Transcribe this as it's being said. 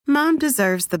Mom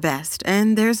deserves the best,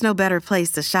 and there's no better place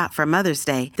to shop for Mother's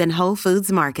Day than Whole Foods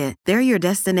Market. They're your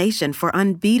destination for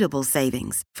unbeatable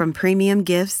savings, from premium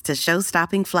gifts to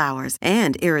show-stopping flowers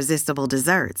and irresistible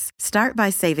desserts. Start by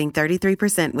saving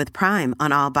 33% with Prime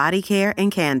on all body care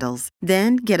and candles.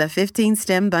 Then get a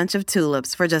 15-stem bunch of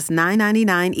tulips for just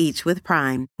 $9.99 each with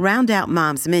Prime. Round out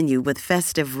Mom's menu with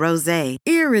festive rosé,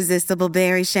 irresistible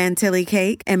berry chantilly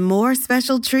cake, and more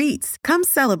special treats. Come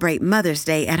celebrate Mother's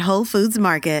Day at Whole Foods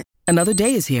Market. Another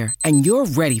day is here, and you're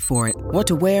ready for it. What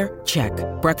to wear? Check.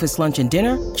 Breakfast, lunch, and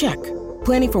dinner? Check.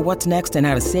 Planning for what's next and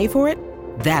how to save for it?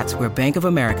 That's where Bank of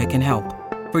America can help.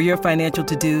 For your financial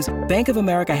to-dos, Bank of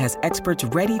America has experts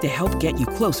ready to help get you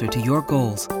closer to your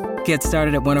goals. Get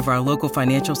started at one of our local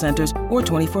financial centers or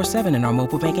 24/7 in our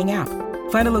mobile banking app.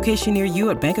 Find a location near you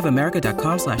at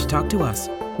bankofamerica.com/talktous.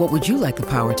 What would you like the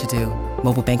power to do?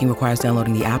 Mobile banking requires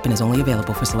downloading the app and is only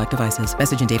available for select devices.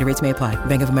 Message and data rates may apply.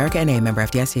 Bank of America N.A., member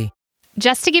FDIC.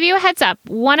 Just to give you a heads up,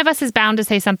 one of us is bound to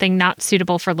say something not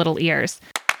suitable for little ears.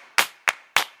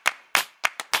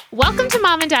 Welcome to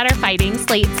Mom and Dad Are Fighting,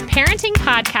 Slate's parenting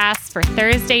podcast for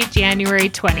Thursday, January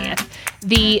 20th,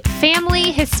 the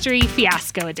Family History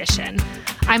Fiasco edition.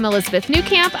 I'm Elizabeth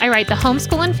Newcamp. I write the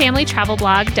homeschool and family travel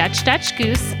blog, Dutch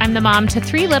Goose. I'm the mom to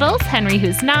 3 littles, Henry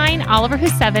who's 9, Oliver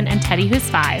who's 7, and Teddy who's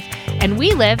 5. And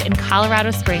we live in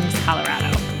Colorado Springs,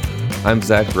 Colorado. I'm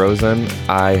Zach Rosen.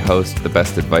 I host the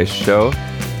Best Advice Show.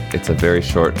 It's a very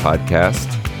short podcast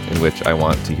in which I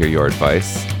want to hear your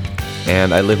advice.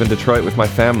 And I live in Detroit with my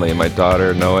family. My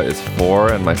daughter Noah is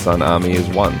 4 and my son Ami is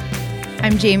 1.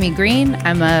 I'm Jamie Green.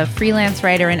 I'm a freelance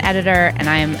writer and editor, and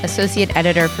I'm associate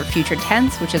editor for Future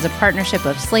Tense, which is a partnership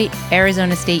of Slate,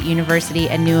 Arizona State University,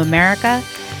 and New America.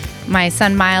 My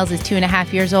son Miles is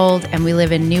 2.5 years old, and we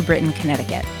live in New Britain,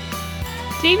 Connecticut.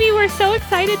 Jamie, we're so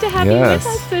excited to have you with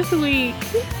us this week.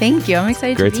 Thank you. I'm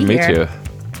excited to be here. Great to meet you.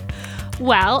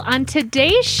 Well, on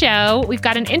today's show, we've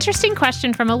got an interesting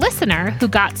question from a listener who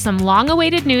got some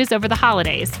long-awaited news over the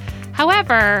holidays.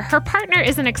 However, her partner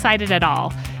isn't excited at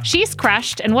all. She's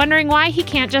crushed and wondering why he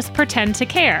can't just pretend to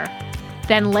care.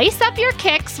 Then lace up your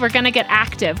kicks. We're going to get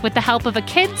active with the help of a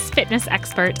kids fitness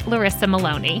expert, Larissa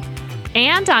Maloney.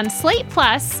 And on Slate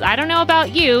Plus, I don't know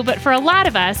about you, but for a lot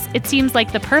of us, it seems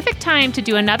like the perfect time to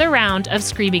do another round of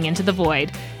Screaming into the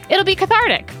Void. It'll be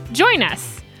cathartic. Join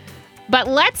us. But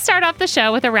let's start off the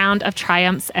show with a round of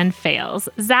triumphs and fails.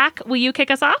 Zach, will you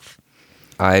kick us off?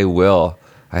 I will.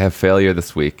 I have failure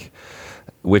this week,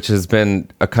 which has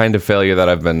been a kind of failure that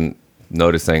I've been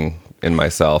noticing in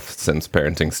myself since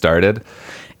parenting started.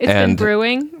 It's been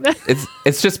brewing.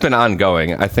 it's just been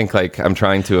ongoing. I think I'm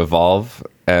trying to evolve,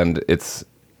 and it's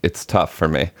tough for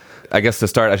me. I guess to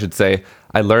start, I should say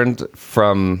I learned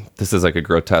from, this is like a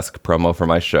grotesque promo for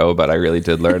my show, but I really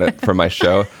did learn it from my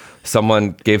show.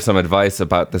 Someone gave some advice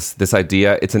about this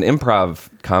idea. It's an improv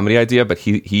comedy idea, but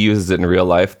he uses it in real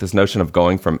life. This notion of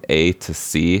going from A to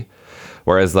C,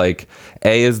 whereas A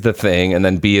is the thing, and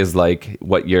then B is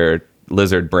what your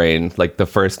lizard brain, the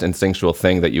first instinctual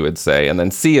thing that you would say, and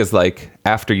then C is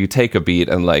after you take a beat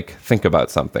and think about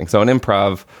something. So in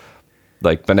improv,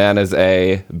 bananas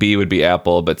A, B would be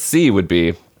apple, but C would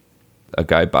be a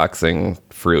guy boxing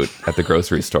fruit at the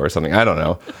grocery store or something. I don't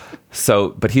know. So,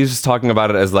 but he's just talking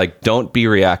about it as don't be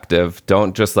reactive.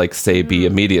 Don't just say B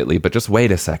immediately, but just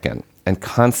wait a second. And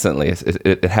constantly,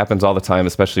 it happens all the time,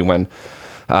 especially when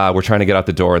we're trying to get out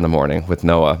the door in the morning with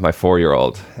Noah, my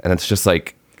 4-year-old. And it's just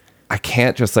I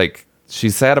can't just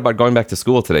she's sad about going back to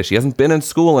school today. She hasn't been in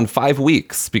school in 5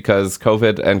 weeks because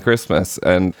COVID and Christmas.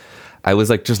 And I was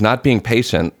just not being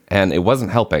patient, and it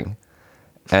wasn't helping.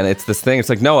 And it's this thing. It's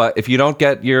Noah, if you don't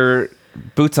get your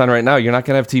boots on right now, you're not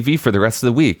going to have TV for the rest of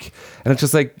the week. And it's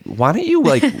just why don't you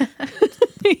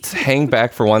hang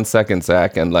back for 1 second,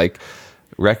 Zach, and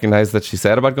recognize that she's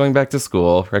sad about going back to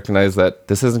school, recognize that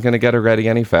this isn't going to get her ready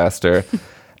any faster,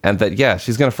 and that, yeah,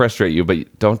 she's going to frustrate you, but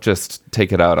don't just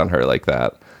take it out on her like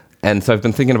that. And so I've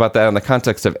been thinking about that in the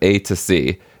context of A to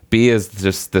C. B is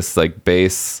just this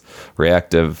base,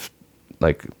 reactive,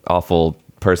 awful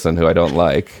person who I don't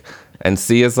like. And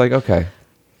C is okay,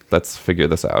 let's figure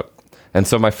this out. And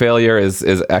so my failure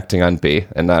is acting on B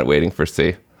and not waiting for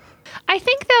C. I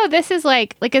think, though, this is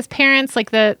as parents,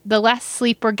 the less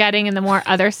sleep we're getting and the more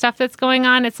other stuff that's going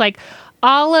on, it's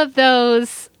all of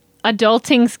those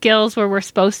adulting skills where we're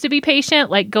supposed to be patient,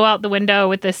 go out the window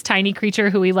with this tiny creature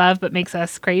who we love but makes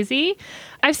us crazy.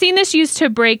 I've seen this used to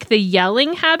break the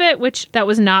yelling habit, which that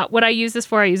was not what I used this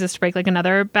for. I used this to break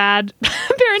another bad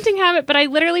parenting habit, but I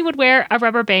literally would wear a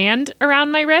rubber band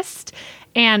around my wrist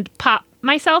and pop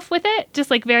myself with it,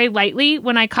 just like very lightly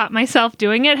when I caught myself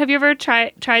doing it. Have you ever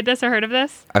tried this or heard of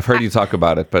this? I've heard you talk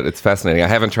about it, but it's fascinating. I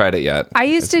haven't tried it yet. I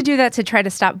used to do that to try to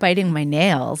stop biting my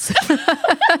nails. Okay,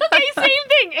 same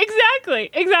thing.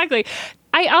 Exactly.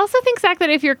 I also think, Zach, that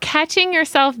if you're catching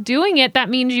yourself doing it, that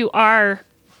means you are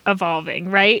evolving,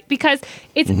 right? Because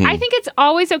I think it's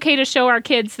always okay to show our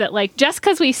kids that, like, just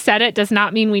because we said it does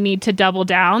not mean we need to double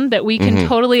down, that we can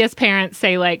totally as parents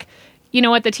say, like, you know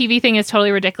what, the TV thing is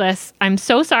totally ridiculous. I'm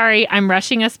so sorry. I'm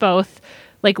rushing us both.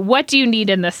 Like, what do you need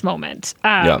in this moment?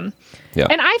 Yeah.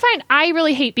 And I find I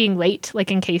really hate being late,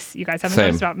 like, in case you guys haven't Same.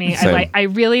 noticed about me. Same. I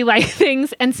really like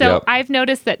things. And so Yep. I've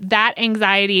noticed that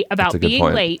anxiety about That's a good being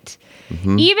point. late,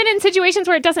 even in situations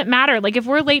where it doesn't matter, like if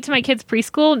we're late to my kids'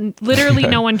 preschool, literally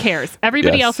no one cares.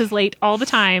 Everybody Yes. else is late all the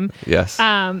time. Yes.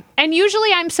 And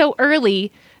usually I'm so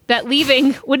early that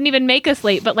leaving wouldn't even make us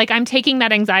late, but like I'm taking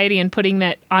that anxiety and putting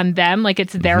that on them, like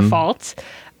it's their fault.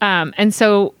 And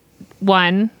so,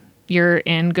 one, you're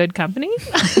in good company.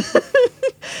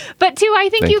 But two, I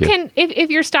think Thank you you. can,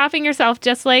 if you're stopping yourself,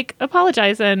 just like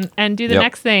apologize and do the Yep.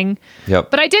 next thing.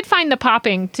 Yep. But I did find the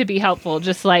popping to be helpful.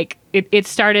 Just like it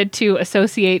started to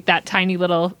associate that tiny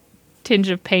little tinge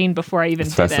of pain before I even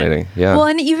It's did fascinating. it. Yeah. Well,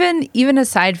 and even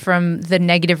aside from the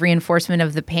negative reinforcement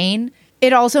of the pain,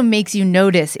 it also makes you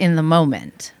notice in the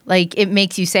moment. Like it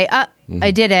makes you say,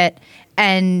 I did it.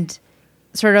 And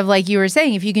sort of like you were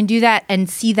saying, if you can do that and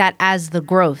see that as the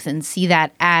growth and see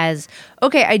that as,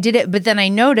 okay, I did it, but then I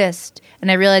noticed and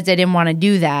I realized I didn't want to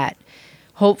do that.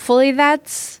 Hopefully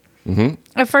that's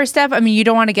a first step. I mean, you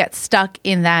don't want to get stuck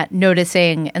in that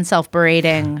noticing and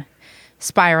self-berating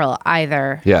spiral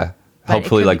either. Yeah. But it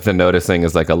Hopefully, could like be- the noticing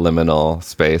is like a liminal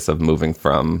space of moving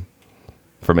from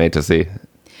A to Z.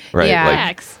 Right. Yeah.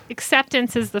 Yeah,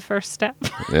 acceptance is the first step.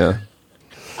 Yeah.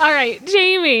 All right,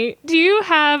 Jamie, do you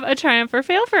have a triumph or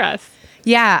fail for us?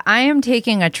 Yeah, I am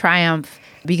taking a triumph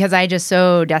because I just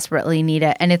so desperately need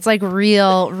it. And it's like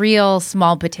real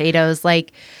small potatoes.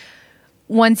 Like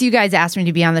once you guys asked me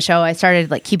to be on the show, I started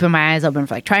like keeping my eyes open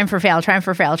for like triumph or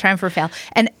fail.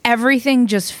 And everything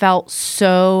just felt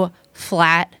so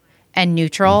flat and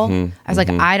neutral. I was like,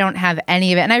 I don't have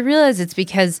any of it. And I realized it's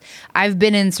because I've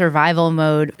been in survival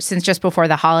mode since just before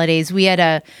the holidays. We had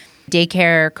a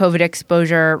daycare COVID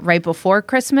exposure right before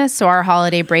Christmas. So our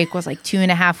holiday break was like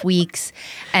 2.5 weeks.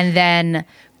 And then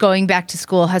going back to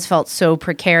school has felt so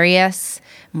precarious.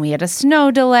 And we had a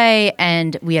snow delay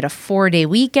and we had a 4-day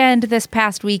weekend this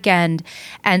past weekend.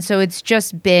 And so it's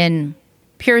just been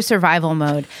pure survival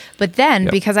mode. But then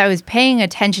because I was paying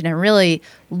attention and really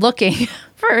looking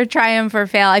for a triumph or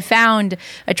fail, I found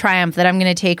a triumph that I'm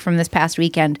going to take from this past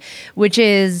weekend, which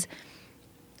is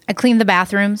I cleaned the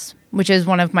bathrooms, which is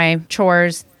one of my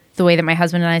chores, the way that my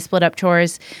husband and I split up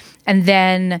chores. And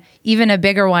then even a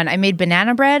bigger one, I made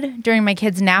banana bread during my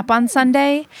kids' nap on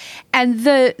Sunday. And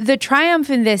the triumph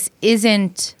in this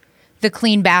isn't the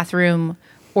clean bathroom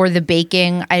or the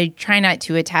baking. I try not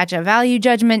to attach a value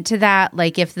judgment to that.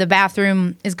 Like if the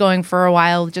bathroom is going for a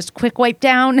while, just quick wipe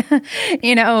down,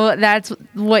 that's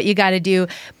what you got to do.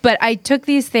 But I took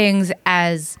these things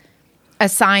as a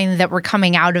sign that we're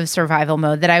coming out of survival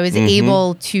mode, that I was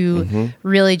able to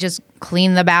really just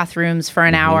clean the bathrooms for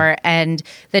an hour, and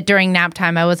that during nap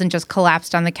time, I wasn't just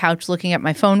collapsed on the couch looking at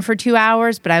my phone for 2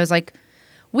 hours, but I was like,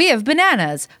 we have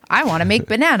bananas. I want to make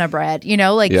banana bread,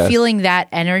 Yes. feeling that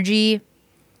energy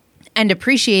and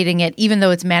appreciating it, even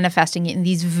though it's manifesting in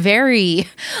these very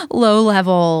low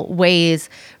level ways,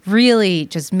 really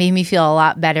just made me feel a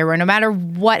lot better, where no matter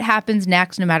what happens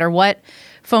next, no matter what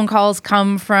phone calls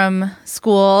come from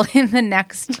school in the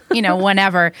next,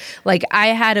 whenever, like I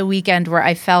had a weekend where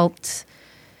I felt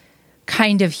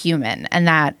kind of human, and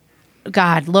that,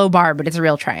 God, low bar, but it's a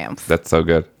real triumph. That's so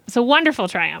good. It's a wonderful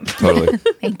triumph. Totally.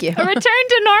 Thank you. A return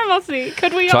to normalcy.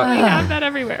 Could we only have that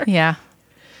everywhere? Yeah.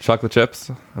 Chocolate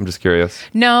chips? I'm just curious.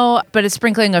 No, but a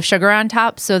sprinkling of sugar on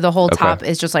top, so the whole top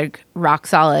is just like rock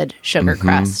solid sugar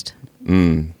crust.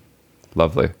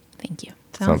 Lovely. Thank you.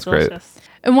 Sounds great. delicious.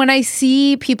 And when I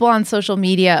see people on social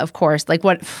media, of course, like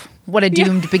what a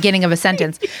doomed beginning of a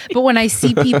sentence. But when I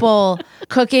see people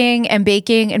cooking and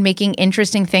baking and making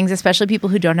interesting things, especially people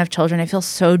who don't have children, I feel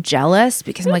so jealous,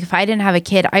 because I'm like, if I didn't have a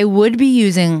kid, I would be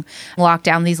using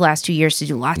lockdown these last 2 years to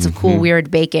do lots of cool, weird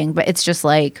baking. But it's just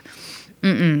like, So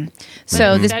this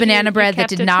Instead, banana you bread that kept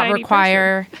did a not tiny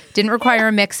didn't require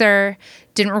a mixer,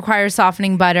 didn't require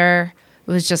softening butter.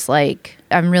 It was just like,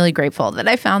 I'm really grateful that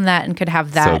I found that and could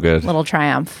have that good. little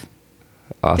triumph.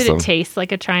 Awesome. Did it taste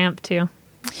like a triumph too?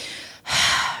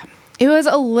 It was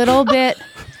a little bit.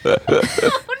 No,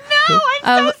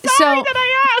 I'm so sorry that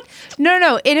I asked.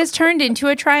 No. It has turned into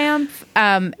a Triumph,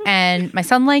 and my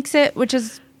son likes it, which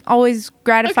is always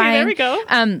gratifying. Okay, there we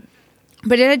go.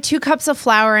 But it had 2 cups of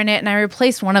flour in it, and I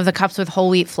replaced one of the cups with whole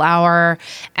wheat flour,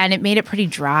 and it made it pretty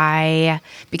dry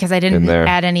because I didn't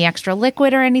add any extra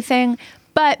liquid or anything.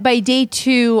 But by day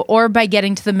 2, or by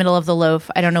getting to the middle of the loaf,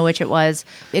 I don't know which it was,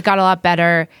 it got a lot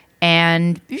better.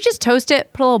 And you just toast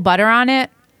it, put a little butter on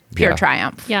it, pure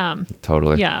Triumph. Yum.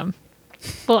 Totally. Yum.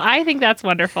 Well, I think that's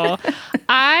wonderful.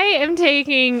 I am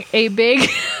taking a big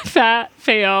fat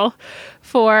fail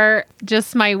for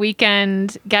just my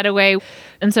weekend getaway.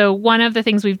 And so one of the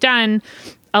things we've done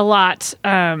a lot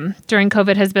during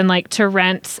COVID has been like to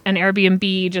rent an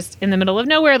Airbnb just in the middle of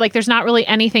nowhere. Like there's not really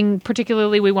anything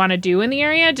particularly we want to do in the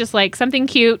area, just like something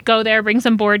cute, go there, bring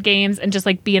some board games and just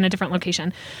like be in a different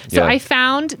location. So I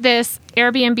found this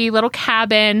Airbnb little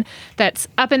cabin that's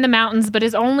up in the mountains, but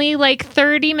is only like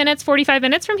 30 minutes, 45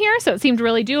 minutes from here. So it seemed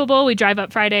really doable. We drive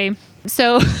up Friday.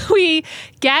 So we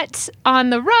get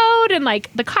on the road and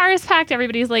like the car is packed.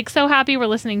 Everybody's like so happy. We're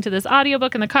listening to this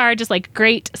audiobook in the car, just like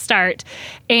great start.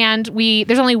 And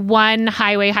there's only one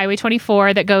highway, Highway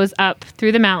 24, that goes up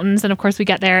through the mountains. And of course we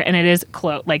get there and it is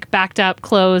backed up,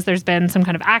 closed. There's been some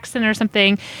kind of accident or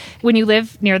something. When you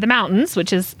live near the mountains,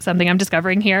 which is something I'm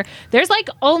discovering here, there's like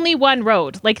only one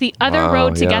road. Like the other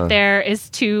road to get there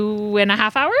is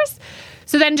 2.5 hours.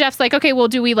 So then Jeff's like, okay, well,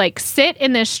 do we like sit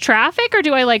in this traffic or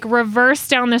do I like reverse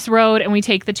down this road and we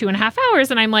take the 2.5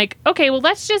 hours? And I'm like, okay, well,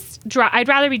 let's just drive. I'd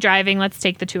rather be driving. Let's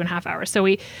take the 2.5 hours. So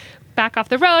we back off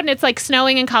the road and it's like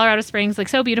snowing in Colorado Springs, like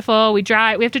so beautiful. We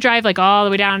have to drive like all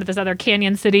the way down to this other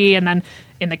canyon city and then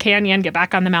in the canyon, get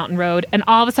back on the mountain road. And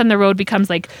all of a sudden the road becomes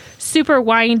like super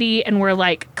windy and we're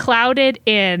like clouded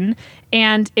in.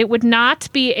 And it would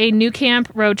not be a New Camp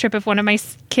road trip if one of my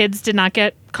kids did not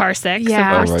get car sick.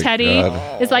 Yeah. So of course Teddy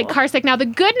is like car sick. Now the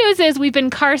good news is we've been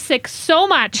car sick so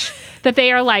much that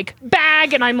they are like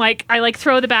bag, and I'm like I like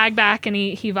throw the bag back and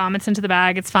he vomits into the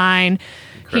bag. It's fine.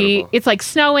 It's like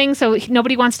snowing, so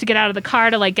nobody wants to get out of the car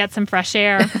to like get some fresh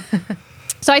air.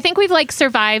 So I think we've like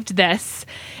survived this.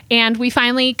 And we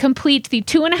finally complete the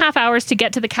 2.5 hours to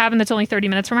get to the cabin that's only 30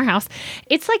 minutes from our house.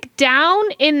 It's like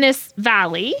down in this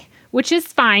valley, which is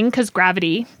fine because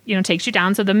gravity, takes you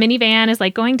down. So the minivan is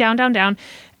like going down, down, down.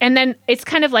 And then it's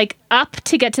kind of like up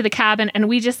to get to the cabin. And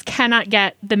we just cannot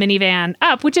get the minivan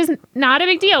up, which is not a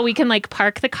big deal. We can like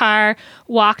park the car,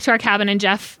 walk to our cabin, and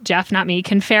Jeff, not me,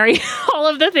 can ferry all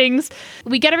of the things.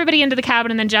 We get everybody into the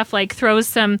cabin and then Jeff like throws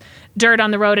some dirt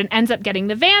on the road and ends up getting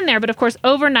the van there. But of course,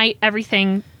 overnight,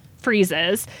 everything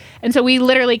freezes. And so we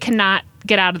literally cannot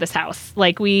get out of this house.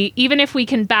 Like even if we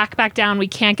can back down, we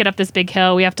can't get up this big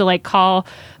hill. We have to like call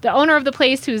the owner of the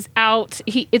place who's out.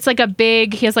 He has like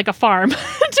a farm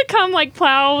to come like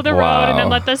plow the road and then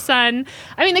let the sun.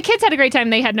 I mean, the kids had a great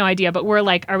time. They had no idea, but we're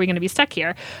like, are we going to be stuck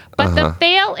here? But the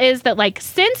fail is that like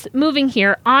since moving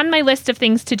here, on my list of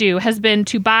things to do has been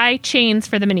to buy chains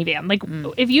for the minivan. Like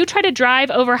if you try to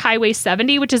drive over Highway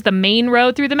 70, which is the main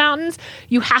road through the mountains,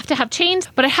 you have to have chains.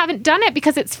 But I haven't done it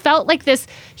because it's felt like this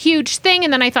huge thing.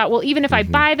 And then I thought, well, even if I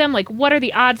buy them, like what are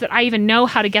the odds that I even know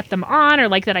how to get them on or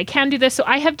like that I can do this? So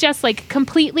I have just like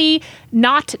completely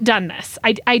not done this.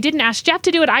 I didn't ask Jeff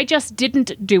to do it. I just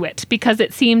didn't do it because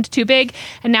it seemed too big.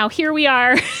 And now here we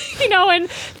are, and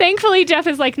thankfully Jeff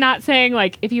is like not saying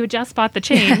like, if you had just bought the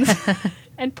chains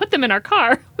and put them in our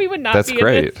car, we would not That's be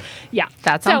great. in this. Yeah.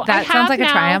 That sounds like a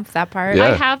triumph, that part. Yeah.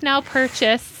 I have now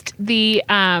purchased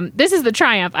this is the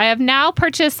triumph. I have now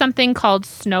purchased something called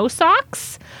snow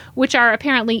socks, which are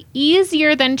apparently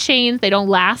easier than chains. They don't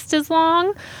last as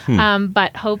long.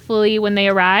 But hopefully when they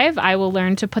arrive, I will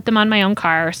learn to put them on my own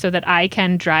car so that I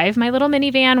can drive my little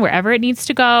minivan wherever it needs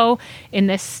to go in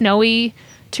this snowy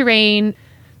terrain.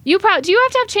 Do you have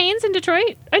to have chains in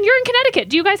Detroit? And you're in Connecticut.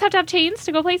 Do you guys have to have chains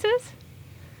to go places?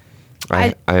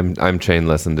 I'm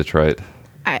chainless in Detroit.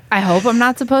 I hope I'm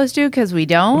not supposed to because we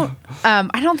don't.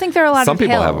 I don't think there are a lot Some of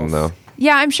people hills. have them though.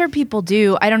 Yeah, I'm sure people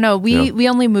do. I don't know. We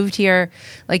only moved here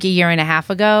like 1.5 years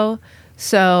ago.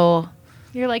 So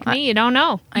You're like me. You don't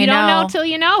know. I You don't know. know till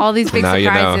you know. all these big Now you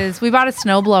know. surprises. We bought a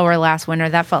snowblower last winter.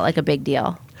 That felt like a big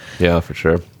deal. Yeah, for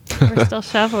sure. We're still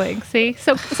shoveling. See?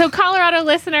 So Colorado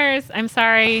listeners, I'm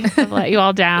sorry to let you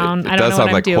all down. I It don't does know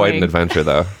sound what like I'm quite doing. an adventure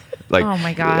though. Like, Oh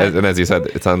my God. And as you said,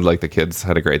 it sounded like the kids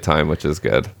had a great time, which is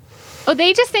good. Oh,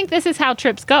 they just think this is how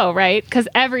trips go, right? Because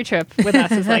every trip with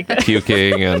us is like this.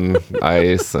 Puking and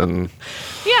ice and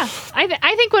Yeah.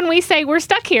 I think when we say we're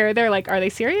stuck here, they're like, are they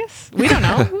serious? We don't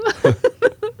know.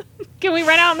 Can we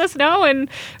run out in the snow and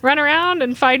run around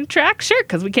and find tracks? Sure,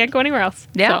 because we can't go anywhere else.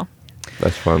 Yeah. So,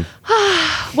 that's fun.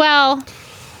 well,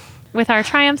 with our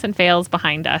triumphs and fails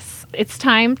behind us, it's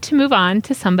time to move on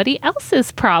to somebody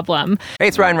else's problem. Hey,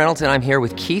 it's Ryan Reynolds, and I'm here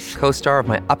with Keith, co-star of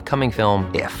my upcoming film,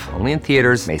 If, only in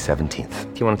theaters May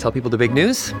 17th. Do you want to tell people the big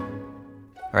news?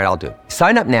 All right, I'll do it.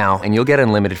 Sign up now and you'll get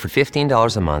unlimited for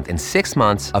 $15 a month and 6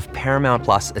 months of Paramount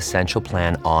Plus Essential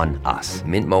Plan on us.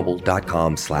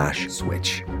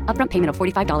 MintMobile.com/switch. Upfront payment of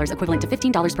 $45 equivalent to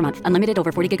 $15 per month. Unlimited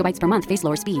over 40 gigabytes per month. Face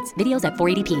lower speeds. Videos at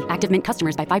 480p. Active Mint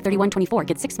customers by 531.24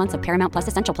 get 6 months of Paramount Plus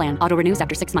Essential Plan. Auto renews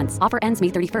after 6 months. Offer ends May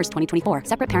 31st, 2024.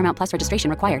 Separate Paramount Plus registration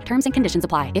required. Terms and conditions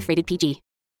apply if rated PG.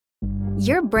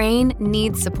 Your brain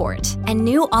needs support, and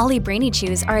new Ollie Brainy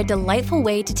Chews are a delightful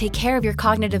way to take care of your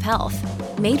cognitive health.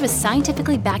 Made with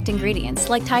scientifically backed ingredients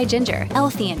like Thai ginger,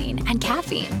 L-theanine, and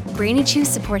caffeine, Brainy Chews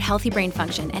support healthy brain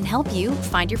function and help you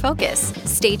find your focus,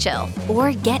 stay chill,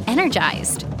 or get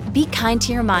energized. Be kind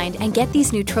to your mind and get these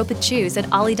nootropic chews at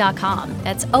ollie.com.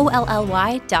 That's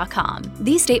OLLY.com.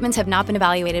 These statements have not been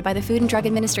evaluated by the Food and Drug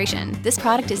Administration. This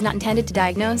product is not intended to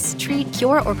diagnose, treat,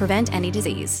 cure, or prevent any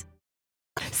disease.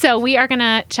 So we are going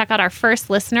to check out our first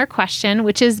listener question,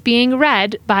 which is being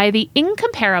read by the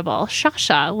incomparable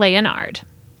Shasha Leonard.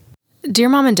 Dear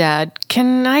Mom and Dad,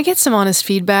 can I get some honest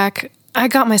feedback? I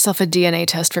got myself a DNA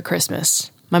test for Christmas.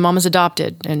 My mom is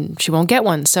adopted, and she won't get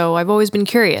one, so I've always been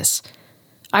curious.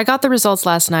 I got the results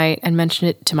last night and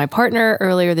mentioned it to my partner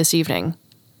earlier this evening.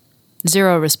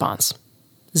 0 response.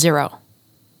 0.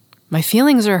 My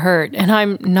feelings are hurt, and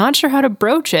I'm not sure how to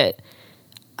broach it.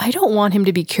 I don't want him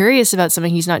to be curious about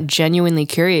something he's not genuinely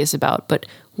curious about, but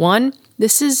 1,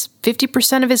 this is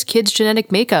 50% of his kid's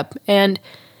genetic makeup, and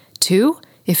 2,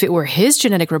 if it were his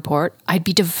genetic report, I'd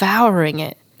be devouring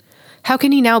it. How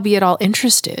can he now be at all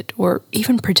interested, or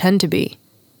even pretend to be?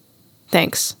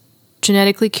 Thanks.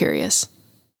 Genetically curious.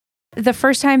 The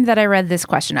first time that I read this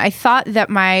question, I thought that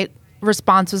my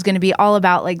response was going to be all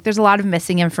about, like, there's a lot of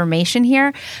missing information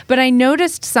here, but I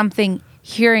noticed something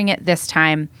hearing it this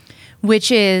time,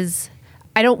 which is,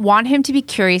 I don't want him to be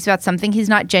curious about something he's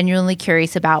not genuinely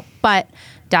curious about, but ...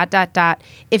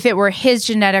 if it were his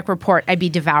genetic report, I'd be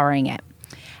devouring it.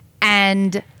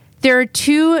 And there are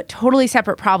 2 totally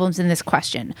separate problems in this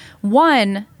question.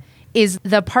 One is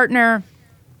the partner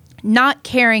not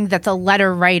caring that the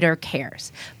letter writer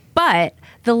cares, but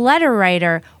the letter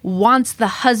writer wants the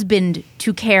husband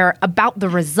to care about the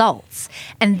results.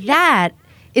 And that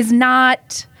is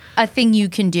not a thing you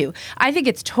can do. I think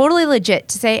it's totally legit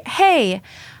to say, hey,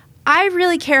 I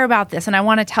really care about this and I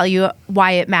want to tell you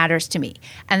why it matters to me.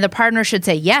 And the partner should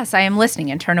say, yes, I am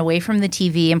listening, and turn away from the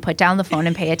TV and put down the phone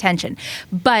and pay attention.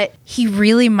 But he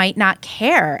really might not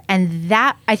care. And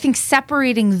that, I think,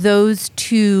 separating those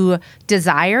 2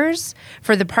 desires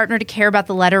for the partner to care about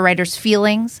the letter writer's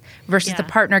feelings versus the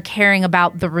partner caring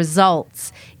about the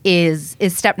results is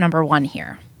step number 1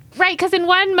 here. Right, because in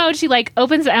one mode, she like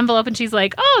opens the envelope and she's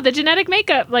like, oh, the genetic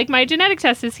makeup, like my genetic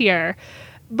test is here.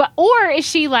 But or is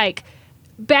she like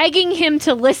begging him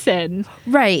to listen?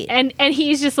 Right. And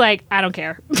he's just like, I don't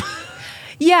care.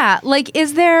 Yeah, like,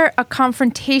 is there a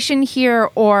confrontation here?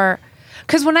 Or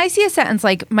because when I see a sentence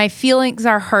like, my feelings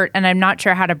are hurt and I'm not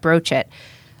sure how to broach it,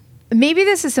 maybe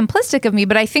this is simplistic of me,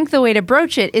 but I think the way to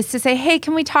broach it is to say, hey,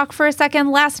 can we talk for a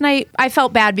second? Last night I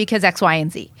felt bad because X, Y, and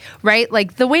Z, right?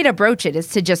 Like, the way to broach it is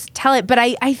to just tell it. But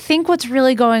I think what's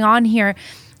really going on here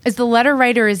is the letter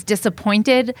writer is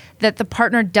disappointed that the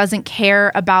partner doesn't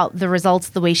care about the results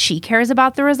the way she cares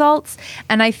about the results.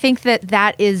 And I think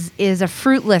that is a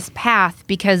fruitless path,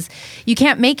 because you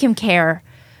can't make him care,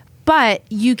 but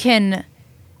you can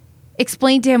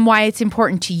explain to him why it's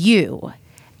important to you.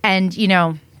 And, you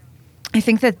know, I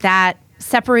think that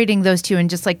separating those 2 and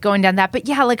just like going down that. But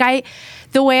yeah, like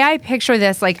the way I picture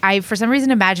this, like I, for some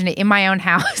reason, imagine it in my own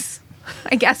house.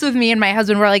 I guess with me and my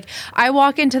husband, we're like, I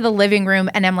walk into the living room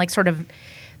and I'm like, sort of,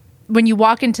 when you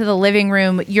walk into the living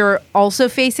room, you're also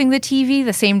facing the TV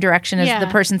the same direction as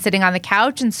the person sitting on the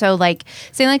couch. And so like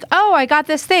saying like, oh, I got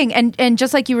this thing. And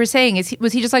just like you were saying,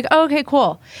 was he just like, oh, okay,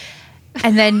 cool.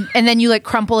 And then you like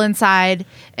crumple inside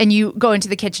and you go into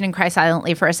the kitchen and cry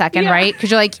silently for a second, right?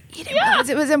 Because you're like, you didn't realize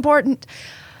it was important.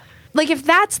 Like, if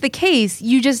that's the case,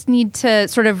 you just need to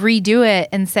sort of redo it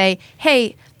and say,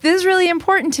 hey, this is really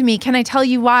important to me. Can I tell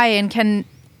you why? And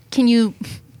can you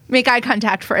make eye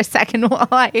contact for a second while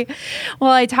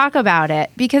I talk about it?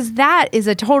 Because that is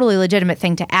a totally legitimate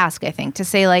thing to ask, I think, to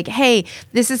say like, hey,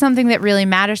 this is something that really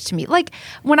matters to me. Like,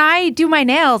 when I do my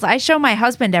nails, I show my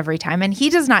husband every time and he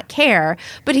does not care,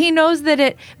 but he knows that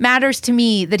it matters to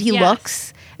me that he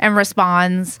looks and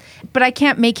responds, but I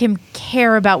can't make him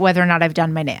care about whether or not I've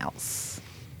done my nails.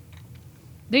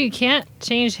 No, you can't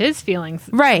change his feelings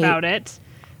about it.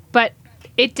 But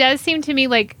it does seem to me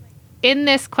like in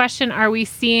this question, are we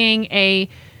seeing a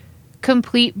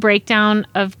complete breakdown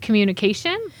of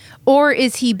communication? Or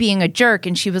is he being a jerk?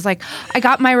 And she was like, I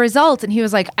got my results. And he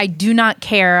was like, I do not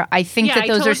care. I think that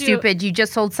those are stupid. You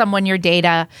just told someone your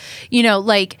data. You know,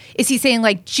 like, is he saying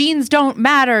like genes don't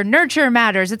matter, nurture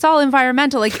matters, it's all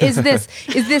environmental? Like, is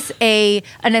this an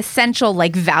essential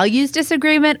like values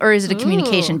disagreement, or is it a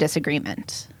communication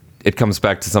disagreement? It comes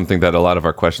back to something that a lot of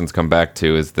our questions come back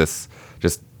to, is this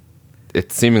just,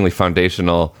 it's seemingly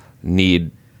foundational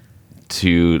need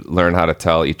to learn how to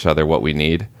tell each other what we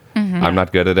need. I'm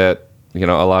not good at it,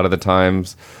 a lot of the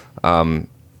times. And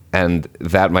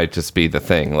that might just be the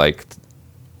thing. Like,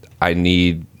 I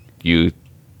need you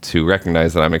to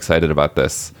recognize that I'm excited about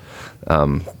this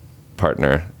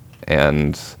partner.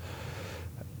 And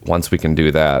once we can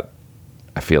do that,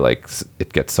 I feel like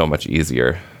it gets so much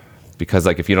easier. Because,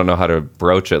 like, if you don't know how to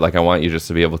broach it, like, I want you just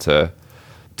to be able to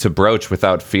broach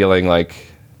without feeling like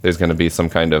there's going to be some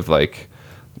kind of, like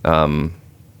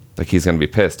he's going to be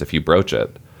pissed if you broach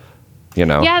it.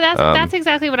 Yeah, that's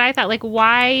exactly what I thought. Like,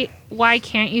 why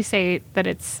can't you say that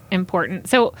it's important?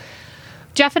 So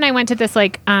Jeff and I went to this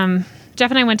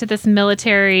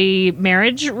military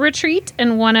marriage retreat,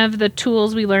 and one of the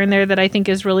tools we learned there that I think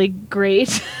is really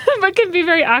great, but can be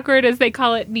very awkward, is they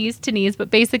call it knees to knees.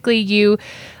 But basically, you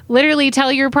literally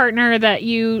tell your partner that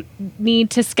you need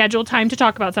to schedule time to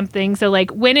talk about something. So like,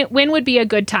 when would be a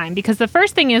good time? Because the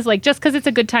first thing is, like, just because it's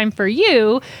a good time for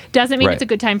you doesn't mean it's a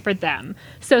good time for them.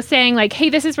 So saying like, hey,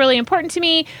 this is really important to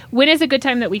me. When is a good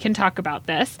time that we can talk about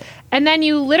this? And then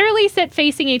you literally sit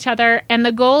facing each other, and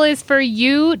the goal is for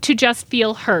you to just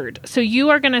feel heard. So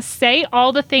you are going to say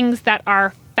all the things that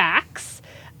are facts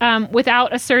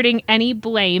without asserting any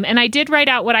blame. And I did write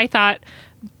out what I thought,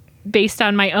 based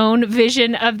on my own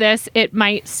vision of this, it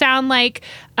might sound like.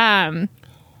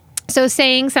 So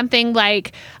saying something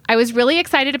like, I was really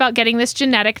excited about getting this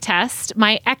genetic test.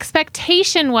 My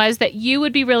expectation was that you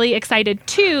would be really excited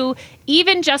too,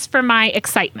 even just for my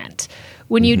excitement.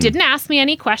 When you didn't ask me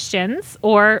any questions,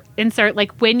 or insert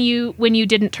like when you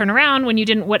didn't turn around, when you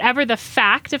didn't, whatever the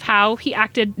fact of how he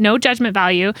acted, no judgment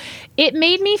value, it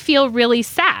made me feel really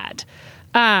sad.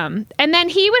 And then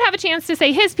he would have a chance to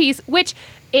say his piece, which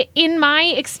in my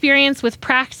experience with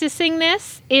practicing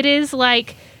this, it is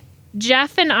like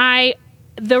Jeff and I,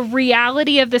 the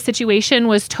reality of the situation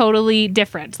was totally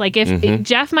different. Like if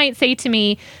Jeff might say to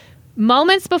me,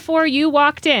 moments before you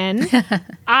walked in,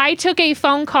 I took a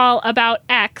phone call about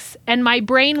X, and my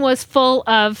brain was full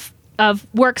of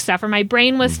work stuff, or my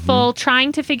brain was full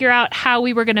trying to figure out how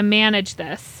we were going to manage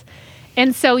this.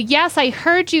 And so, yes, I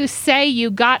heard you say you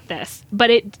got this,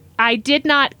 but I did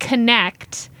not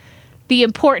connect the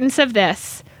importance of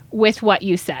this with what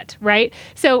you said, right?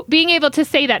 So being able to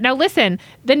say that. Now, listen,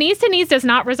 the knees to knees does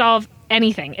not resolve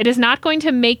anything. It is not going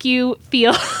to make you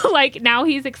feel like now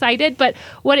he's excited. But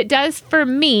what it does for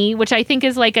me, which I think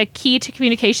is like a key to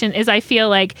communication, is I feel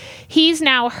like he's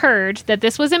now heard that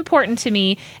this was important to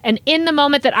me. And in the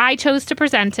moment that I chose to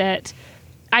present it,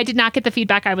 I did not get the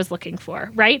feedback I was looking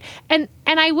for, right? And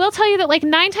I will tell you that like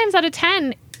 9 times out of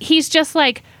 10, he's just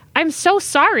like, I'm so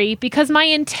sorry, because my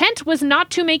intent was not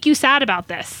to make you sad about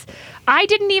this. I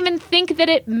didn't even think that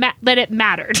it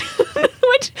mattered.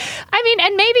 Which, I mean,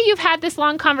 and maybe you've had this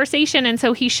long conversation, and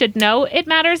so he should know it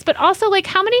matters. But also, like,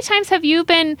 how many times have you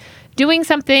been doing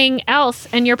something else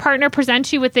and your partner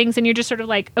presents you with things and you're just sort of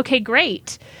like, okay,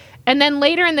 great. And then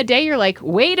later in the day, you're like,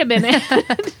 wait a minute.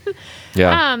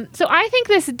 Yeah. So I think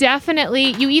this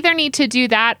definitely, you either need to do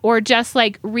that or just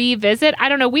like revisit. I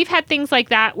don't know. We've had things like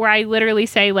that where I literally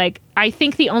say like, I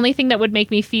think the only thing that would make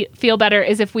me feel better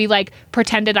is if we like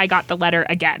pretended I got the letter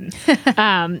again.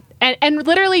 And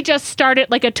literally just started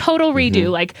like a total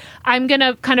redo. Like I'm going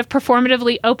to kind of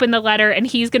performatively open the letter, and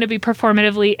he's going to be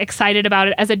performatively excited about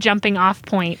it as a jumping off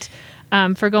point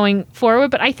for going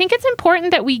forward. But I think it's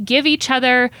important that we give each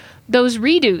other those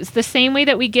redos the same way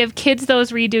that we give kids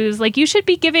those redos. Like you should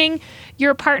be giving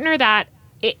your partner that,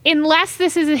 unless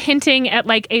this is hinting at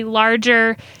like a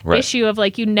larger issue of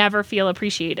like you never feel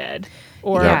appreciated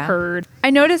or heard. I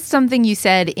noticed something you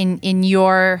said in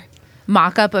your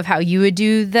mock-up of how you would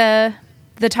do the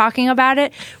talking about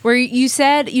it, where you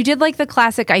said you did like the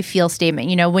classic I feel statement,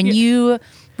 you know, when you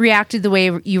reacted the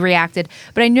way you reacted.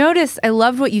 But I noticed, I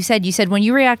loved what you said. You said when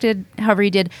you reacted however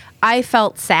you did, I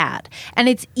felt sad. And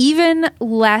it's even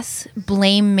less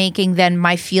blame making than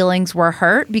my feelings were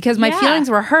hurt, because my feelings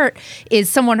were hurt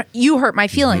is you hurt my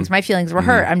feelings. My feelings were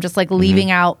hurt. I'm just like leaving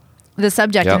out the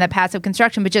subject in the passive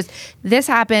construction. But just this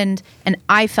happened and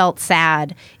I felt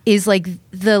sad is like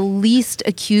the least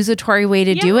accusatory way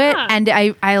to do it. And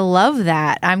I love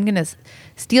that. I'm going to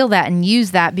steal that and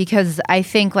use that, because I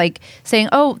think like saying,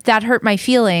 oh, that hurt my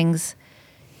feelings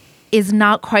is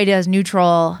not quite as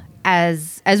neutral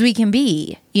as we can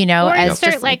be, you know, or as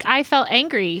start just like I felt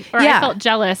angry, or I felt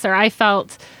jealous, or I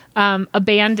felt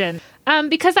abandoned.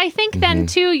 Because I think then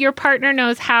too, your partner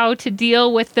knows how to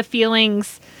deal with the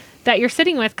feelings that you're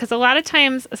sitting with. Because a lot of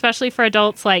times, especially for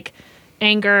adults, like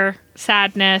anger,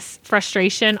 sadness,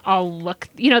 frustration,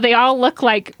 they all look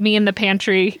like me in the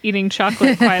pantry eating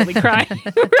chocolate, quietly crying.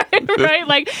 right?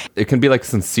 Like it can be like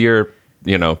sincere,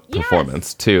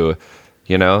 performance too,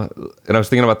 And I was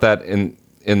thinking about that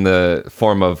in the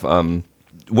form of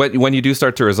when you do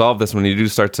start to resolve this, when you do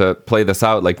start to play this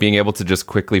out, like being able to just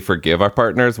quickly forgive our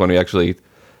partners when we actually,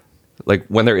 like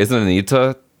when there isn't a need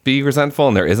to be resentful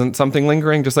and there isn't something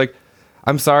lingering, just like,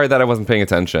 I'm sorry that I wasn't paying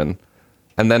attention.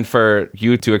 And then for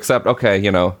you to accept, okay,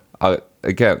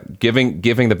 again, giving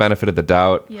the benefit of the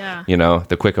doubt,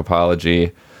 the quick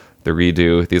apology, the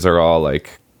redo, these are all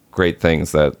like great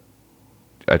things that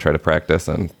I try to practice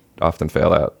and often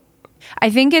fail at. I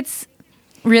think it's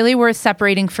really worth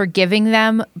separating forgiving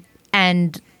them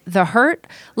and the hurt.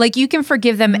 Like you can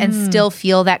forgive them and still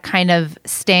feel that kind of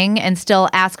sting and still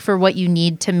ask for what you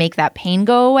need to make that pain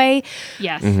go away.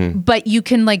 Yes. But you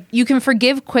can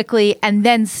forgive quickly, and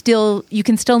then you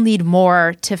can still need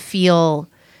more to feel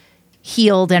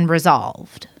healed and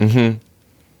resolved.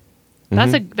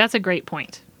 That's a great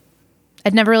point.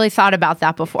 I'd never really thought about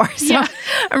that before. So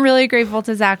I'm really grateful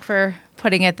to Zach for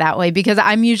putting it that way, because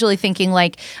I'm usually thinking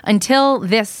like, until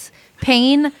this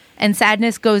pain and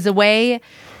sadness goes away,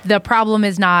 the problem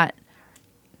is not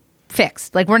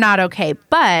fixed. Like we're not okay.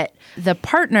 But the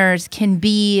partners can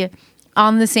be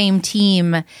on the same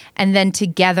team and then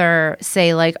together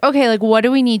say like, okay, like what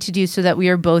do we need to do so that we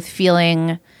are both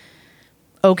feeling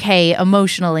okay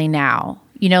emotionally now?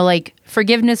 Like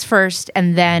forgiveness first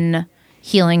and then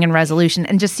healing and resolution,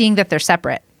 and just seeing that they're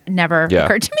separate never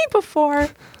occurred to me before.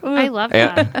 I love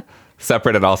that. And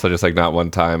separate and also just like not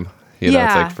one time. It's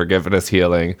like forgiveness,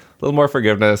 healing, a little more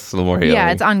forgiveness, a little more healing.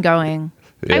 Yeah, it's ongoing.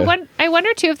 Yeah. I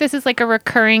wonder too if this is like a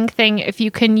recurring thing, if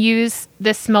you can use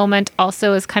this moment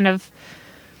also as kind of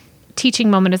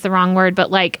teaching moment is the wrong word, but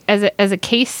like as a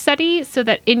case study, so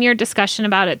that in your discussion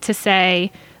about it to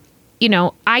say,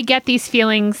 I get these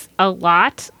feelings a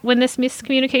lot when this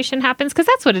miscommunication happens, because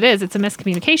that's what it is. It's a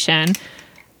miscommunication.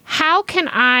 How can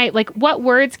what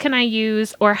words can I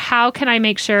use, or how can I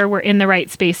make sure we're in the right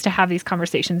space to have these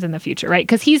conversations in the future, right?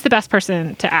 Because he's the best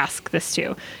person to ask this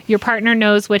to. Your partner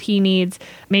knows what he needs.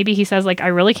 Maybe he says like, I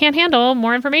really can't handle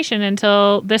more information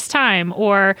until this time,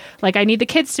 or like, I need the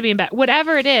kids to be in bed,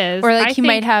 whatever it is. Or like he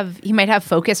might have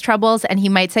focus troubles, and he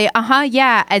might say,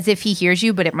 as if he hears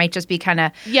you, but it might just be kind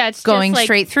of going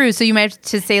straight through. So you might have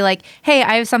to say like, hey,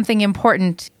 I have something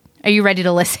important. Are you ready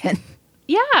to listen?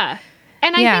 Yeah.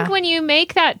 And I think when you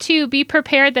make that too, be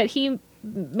prepared that he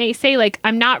may say like,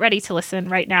 I'm not ready to listen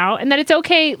right now. And that it's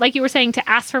okay, like you were saying, to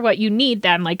ask for what you need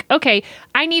then. Like, okay,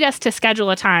 I need us to schedule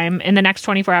a time in the next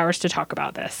 24 hours to talk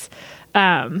about this.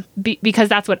 Because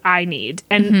that's what I need.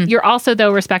 And you're also,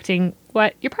 though, respecting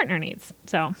what your partner needs.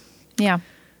 So, yeah.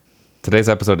 Today's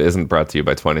episode isn't brought to you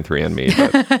by 23andMe,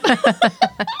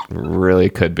 but really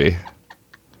could be.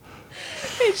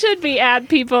 It should be. Ad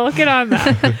people, get on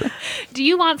that. Do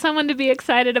you want someone to be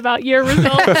excited about your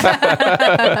results? It's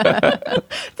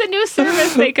a new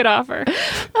service they could offer.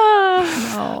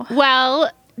 No.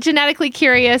 Well, Genetically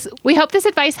Curious, we hope this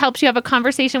advice helps you have a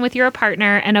conversation with your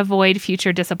partner and avoid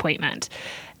future disappointment.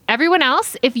 Everyone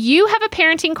else, if you have a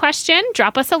parenting question,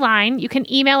 drop us a line. You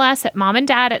can email us at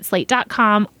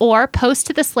momanddad@slate.com or post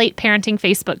to the Slate Parenting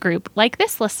Facebook group like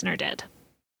this listener did.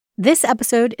 This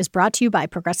episode is brought to you by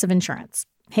Progressive Insurance.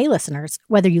 Hey, listeners,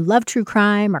 whether you love true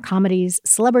crime or comedies,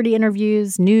 celebrity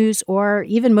interviews, news, or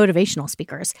even motivational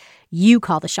speakers, you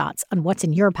call the shots on what's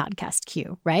in your podcast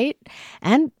queue, right?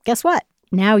 And guess what?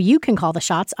 Now you can call the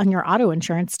shots on your auto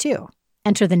insurance, too.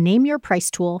 Enter the Name Your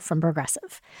Price tool from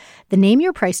Progressive. The Name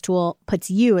Your Price tool puts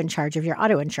you in charge of your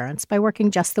auto insurance by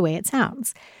working just the way it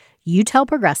sounds. You tell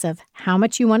Progressive how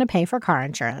much you want to pay for car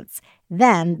insurance.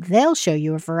 Then they'll show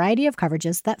you a variety of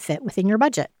coverages that fit within your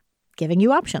budget, giving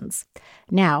you options.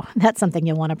 Now, that's something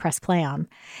you'll want to press play on.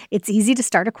 It's easy to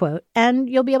start a quote, and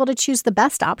you'll be able to choose the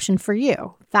best option for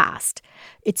you fast.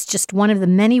 It's just one of the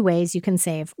many ways you can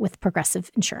save with Progressive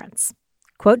Insurance.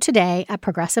 Quote today at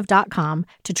Progressive.com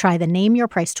to try the Name Your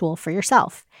Price tool for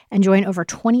yourself and join over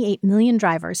 28 million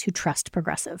drivers who trust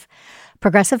Progressive.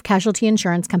 Progressive Casualty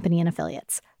Insurance Company and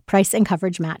Affiliates. Price and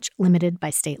coverage match limited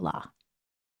by state law.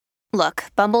 Look,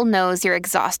 Bumble knows you're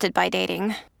exhausted by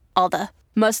dating. All the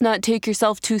must not take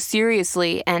yourself too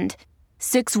seriously and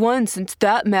 6'1" since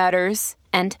that matters.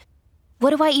 And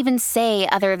What do I even say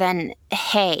other than,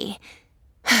 hey?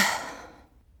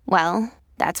 Well,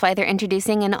 that's why they're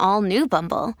introducing an all-new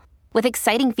Bumble, with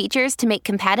exciting features to make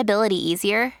compatibility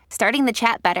easier, starting the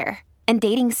chat better, and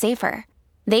dating safer.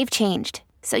 They've changed,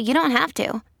 so you don't have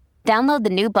to. Download the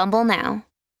new Bumble now.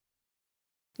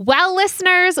 Well,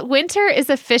 listeners, winter is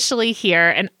officially here,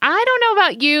 and I don't know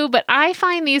about you, but I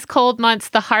find these cold months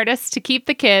the hardest to keep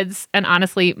the kids, and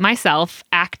honestly, myself,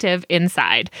 active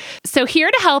inside. So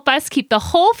here to help us keep the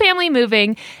whole family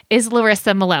moving is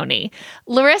Larissa Maloney.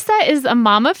 Larissa is a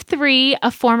mom of 3,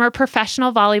 a former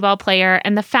professional volleyball player,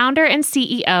 and the founder and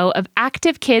CEO of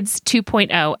Active Kids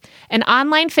 2.0, an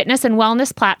online fitness and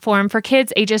wellness platform for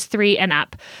kids ages 3 and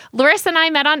up. Larissa and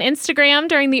I met on Instagram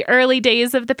during the early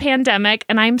days of the pandemic,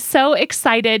 and I'm so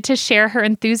excited to share her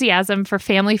enthusiasm for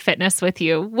family fitness with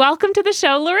you. Welcome to the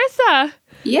show, Larissa.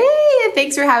 Yay!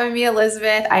 Thanks for having me,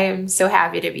 Elizabeth. I am so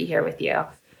happy to be here with you.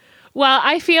 Well,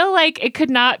 I feel like it could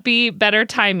not be better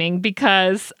timing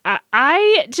because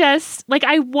I just,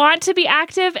 I want to be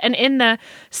active. And in the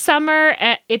summer,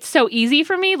 it's so easy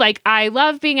for me. I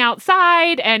love being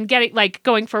outside and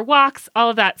going for walks,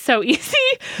 all of that. So easy.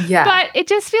 Yeah. But it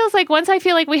just feels like once I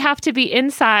feel like we have to be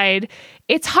inside,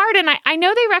 it's hard. And I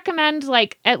know they recommend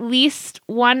at least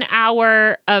 1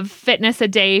 hour of fitness a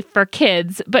day for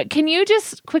kids. But can you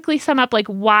just quickly sum up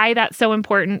why that's so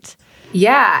important?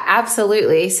 Yeah,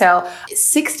 absolutely. So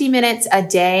 60 minutes a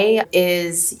day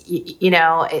is,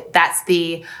 that's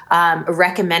the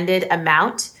recommended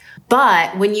amount.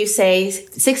 But when you say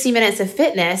 60 minutes of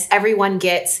fitness, everyone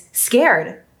gets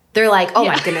scared. They're like, oh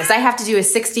my goodness, I have to do a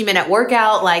 60-minute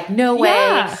workout. No way.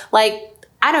 Yeah.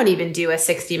 I don't even do a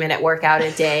 60-minute workout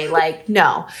a day.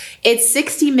 No, it's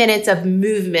 60 minutes of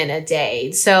movement a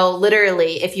day. So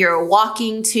literally, if you're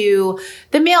walking to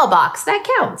the mailbox, that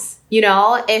counts.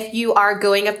 If you are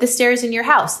going up the stairs in your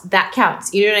house, that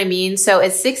counts. You know what I mean? So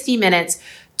it's 60 minutes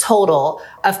total.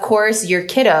 Of course, your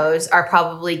kiddos are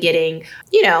probably getting,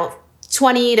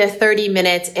 20 to 30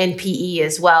 minutes in PE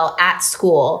as well at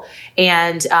school.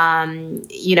 And,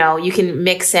 you can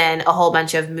mix in a whole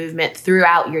bunch of movement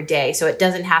throughout your day. So it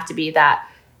doesn't have to be that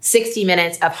 60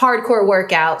 minutes of hardcore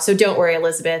workout. So don't worry,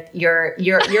 Elizabeth, you're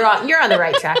on the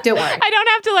right track. Don't worry. I don't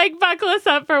have to buckle us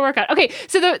up for a workout. Okay.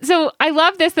 So I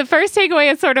love this. The first takeaway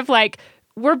is sort of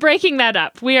we're breaking that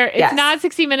up. It's not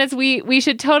 60 minutes. We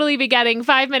should totally be getting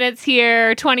 5 minutes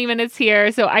here, 20 minutes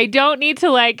here. So I don't need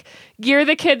to gear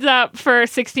the kids up for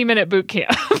 60-minute boot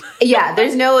camp. Yeah,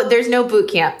 there's no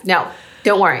boot camp. No,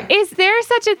 don't worry. Is there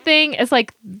such a thing as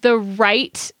the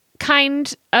right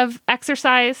kind of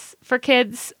exercise for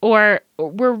kids, or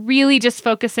we're really just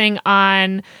focusing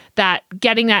on that,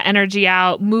 getting that energy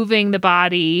out, moving the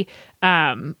body?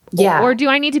 Or do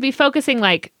I need to be focusing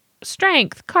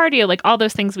strength, cardio, all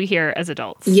those things we hear as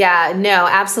adults? Yeah, no,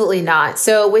 absolutely not.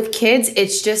 So with kids,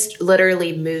 it's just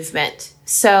literally movement.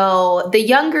 So the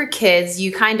younger kids,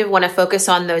 you kind of want to focus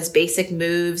on those basic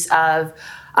moves of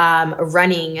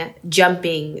running,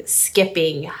 jumping,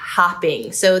 skipping,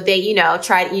 hopping. So they,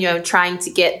 trying to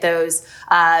get those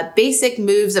basic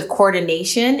moves of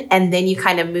coordination, and then you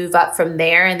kind of move up from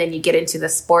there, and then you get into the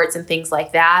sports and things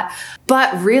like that.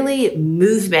 But really,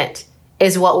 movement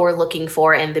is what we're looking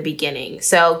for in the beginning.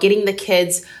 So getting the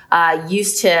kids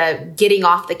used to getting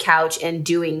off the couch and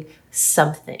doing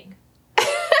something.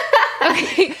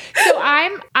 Okay. So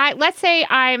let's say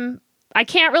I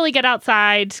can't really get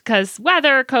outside because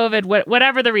weather, COVID,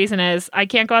 whatever the reason is, I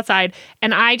can't go outside.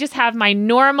 And I just have my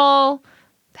normal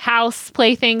house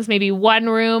playthings, maybe one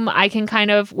room I can kind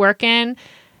of work in.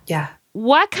 Yeah.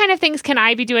 What kind of things can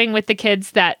I be doing with the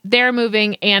kids that they're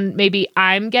moving and maybe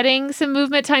I'm getting some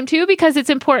movement time too? Because it's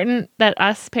important that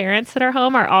us parents that are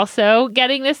home are also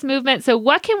getting this movement. So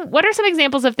what are some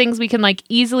examples of things we can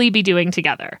easily be doing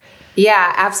together?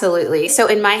 Yeah, absolutely. So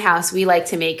in my house, we like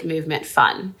to make movement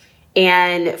fun.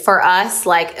 And for us,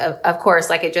 of course,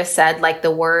 like I just said,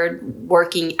 the word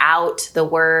working out, the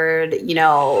word,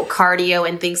 cardio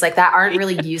and things like that aren't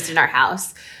really used in our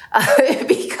house.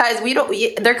 Because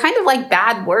they're kind of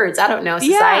bad words. I don't know.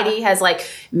 Society has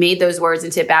made those words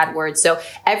into bad words. So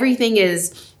everything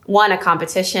is a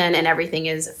competition and everything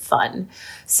is fun.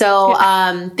 So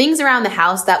things around the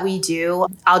house that we do,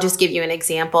 I'll just give you an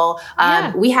example.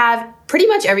 We have pretty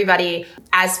much everybody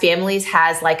as families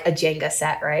has a Jenga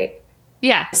set, right?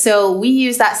 Yeah. So we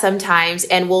use that sometimes,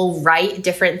 and we'll write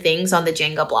different things on the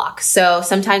Jenga block. So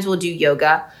sometimes we'll do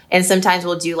yoga, and sometimes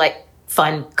we'll do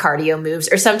fun cardio moves,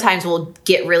 or sometimes we'll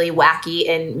get really wacky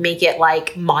and make it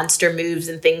monster moves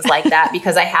and things like that,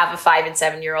 because I have a 5 and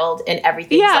 7-year-old and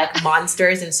everything's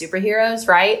monsters and superheroes,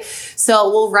 right? So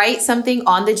we'll write something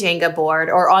on the Jenga board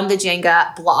or on the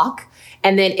Jenga block,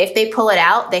 And then if they pull it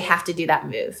out, they have to do that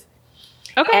move.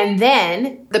 Okay. And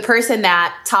then the person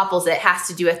that topples it has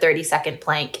to do a 30-second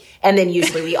plank. And then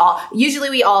usually we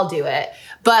all do it.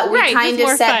 But we kind of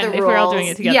set the rules. If we're all doing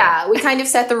it together. Yeah, we kind of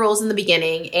set the rules in the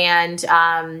beginning. And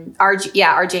our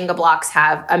Jenga blocks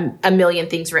have a million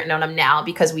things written on them now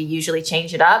because we usually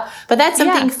change it up. But that's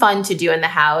something fun to do in the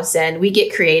house. And we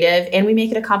get creative and we make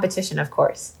it a competition, of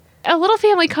course. A little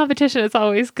family competition is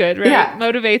always good, right? Yeah.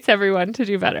 Motivates everyone to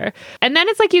do better. And then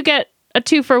it's like you get a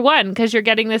 2-for-1 because you're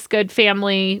getting this good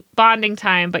family bonding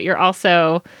time, but you're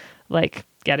also like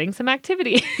getting some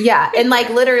activity. Yeah. And like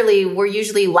literally we're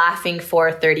usually laughing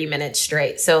for 30 minutes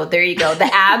straight. So there you go.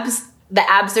 The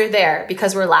abs are there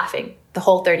because we're laughing the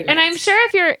whole 30 minutes. And I'm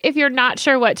sure if you're not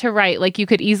sure what to write, like you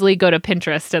could easily go to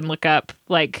Pinterest and look up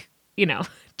like, you know,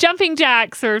 jumping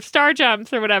jacks or star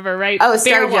jumps or whatever, right? Oh,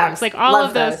 star jumps. Like all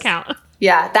of those count.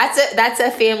 Yeah, that's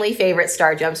a family favorite,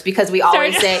 star jumps, because we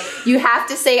always say, you have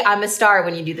to say I'm a star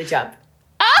when you do the jump.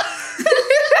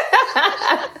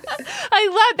 I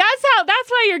love that's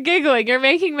why you're giggling. You're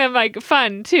making them like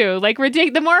fun too. Like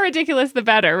the more ridiculous, the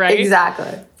better, right?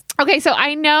 Exactly. Okay, so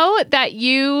I know that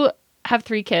you have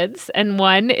 3 kids, and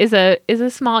one is a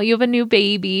small. You have a new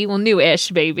baby, well, new-ish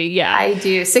baby. Yeah, I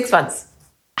do. 6 months.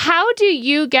 How do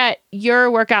you get your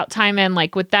workout time in,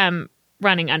 like with them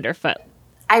running underfoot?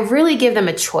 I really give them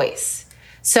a choice.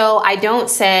 So I don't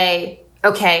say,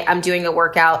 okay, I'm doing a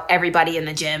workout, everybody in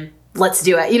the gym, let's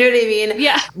do it. You know what I mean?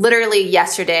 Yeah. Literally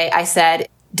yesterday I said,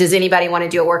 does anybody want to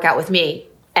do a workout with me?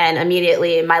 And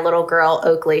immediately my little girl,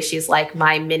 Oakley, she's like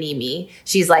my mini me.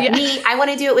 She's like, me, I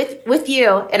want to do it with you.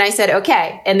 And I said,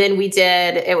 okay. And then we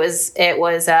did, it was a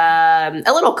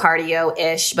little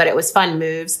cardio-ish, but it was fun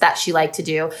moves that she liked to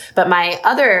do. But my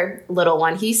other little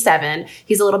one, he's 7,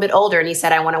 he's a little bit older, and he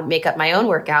said, I want to make up my own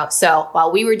workout. So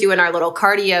while we were doing our little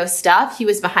cardio stuff, he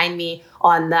was behind me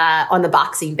on the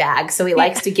boxing bag. So he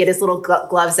likes to get his little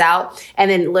gloves out, and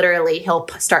then literally he'll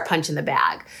start punching the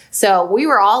bag. So we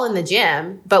were all in the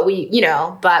gym, but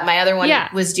but my other one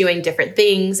was doing different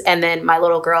things. And then my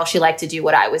little girl, she liked to do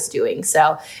what I was doing.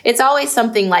 So it's always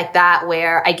something like that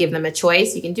where I give them a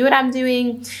choice. You can do what I'm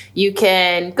doing. You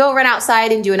can go run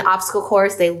outside and do an obstacle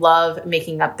course. They love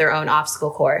making up their own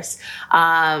obstacle course.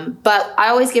 But I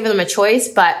always give them a choice,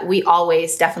 but we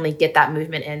always definitely get that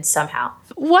movement in somehow.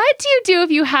 What do you do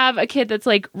if you have a kid that's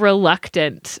like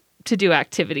reluctant to do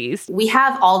activities? We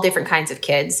have all different kinds of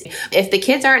kids. If the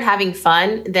kids aren't having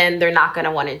fun, then they're not going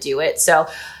to want to do it. So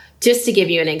just to give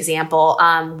you an example,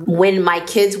 when my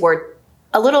kids were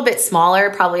a little bit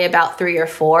smaller, probably about 3 or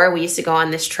 4, we used to go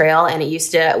on this trail, and we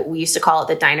used to call it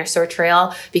the dinosaur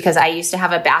trail, because I used to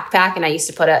have a backpack and I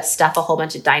used to stuff a whole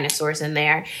bunch of dinosaurs in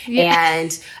there. Yeah.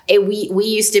 And we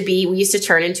used to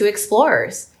turn into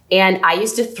explorers. And I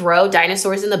used to throw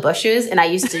dinosaurs in the bushes, and I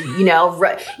used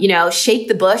to, shake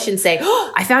the bush and say,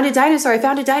 oh, I found a dinosaur,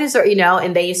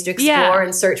 and they used to explore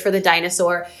and search for the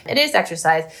dinosaur. It is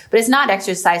exercise, but it's not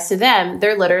exercise to them.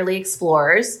 They're literally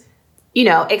explorers,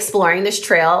 exploring this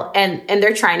trail, and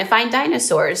they're trying to find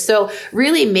dinosaurs. So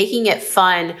really making it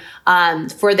fun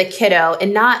for the kiddo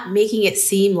and not making it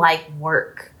seem like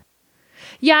work.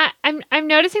 Yeah, I'm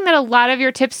noticing that a lot of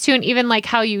your tips too, and even like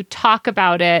how you talk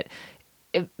about it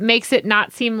makes it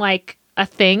not seem like a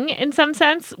thing in some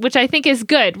sense, which I think is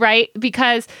good, right?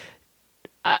 Because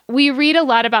we read a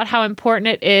lot about how important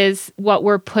it is what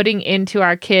we're putting into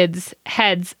our kids'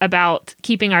 heads about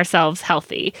keeping ourselves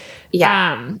healthy.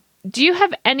 Yeah. Do you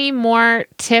have any more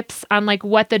tips on like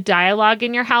what the dialogue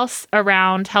in your house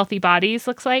around healthy bodies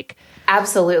looks like?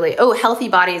 Absolutely. Oh, healthy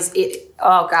bodies.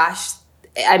 Oh gosh.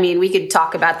 I mean, we could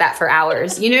talk about that for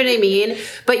hours. You know what I mean?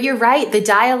 But you're right. The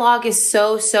dialogue is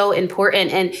so, so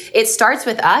important. And it starts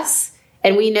with us.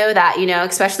 And we know that,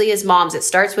 especially as moms, it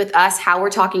starts with us, how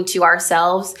we're talking to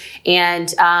ourselves. And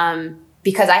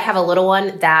because I have a little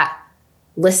one that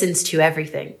listens to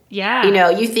everything. Yeah.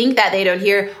 You think that they don't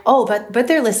hear, but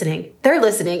they're listening. They're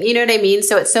listening. You know what I mean?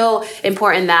 So it's so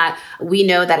important that we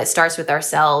know that it starts with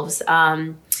ourselves.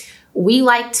 We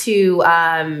like to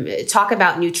talk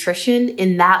about nutrition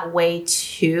in that way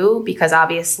too, because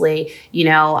obviously,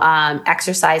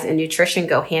 exercise and nutrition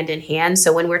go hand in hand.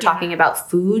 So when we're talking about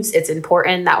foods, it's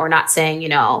important that we're not saying,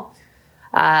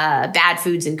 bad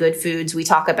foods and good foods. We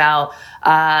talk about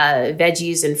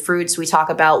veggies and fruits. We talk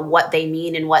about what they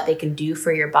mean and what they can do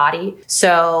for your body.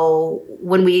 So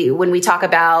when we talk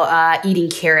about eating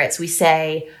carrots, we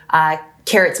say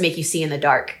carrots make you see in the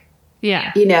dark.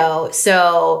 Yeah.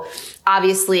 So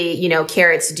obviously,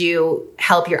 carrots do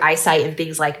help your eyesight and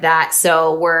things like that.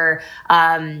 So we're,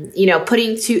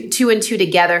 putting two and two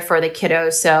together for the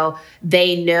kiddos. So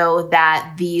they know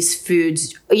that these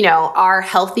foods, are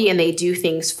healthy and they do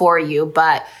things for you,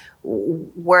 but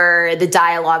where the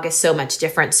dialogue is so much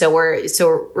different. So we're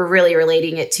really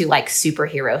relating it to like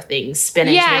superhero things.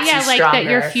 Spinach makes you like stronger.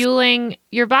 that you're fueling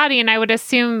your body. And I would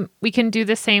assume we can do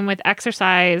the same with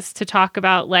exercise to talk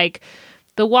about like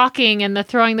the walking and the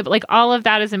throwing, like all of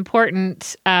that is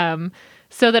important.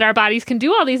 So that our bodies can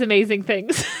do all these amazing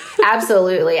things.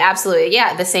 Absolutely.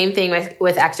 Yeah. The same thing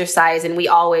with exercise. And we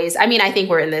always, I think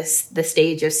we're in the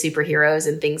stage of superheroes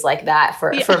and things like that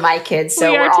for my kids.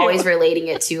 So we're always relating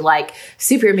it to like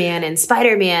Superman and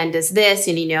Spider-Man does this.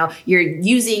 And, you're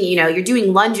using, you're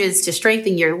doing lunges to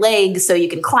strengthen your legs so you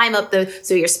can climb up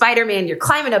so you're Spider-Man, you're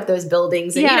climbing up those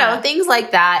buildings and, things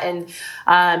like that. And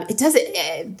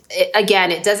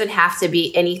it doesn't have to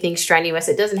be anything strenuous.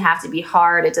 It doesn't have to be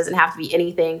hard. It doesn't have to be anything.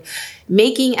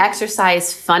 Making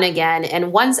exercise fun again.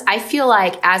 And I feel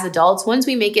like as adults, once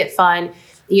we make it fun,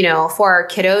 for our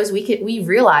kiddos, we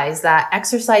realize that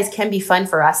exercise can be fun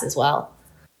for us as well.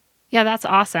 Yeah, that's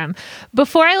awesome.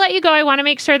 Before I let you go, I want to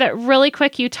make sure that really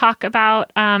quick you talk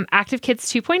about Active Kids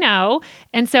 2.0.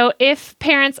 And so if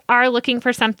parents are looking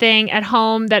for something at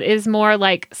home that is more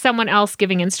like someone else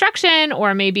giving instruction,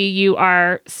 or maybe you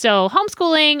are still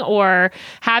homeschooling or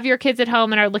have your kids at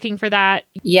home and are looking for that.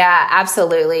 Yeah,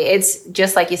 absolutely. It's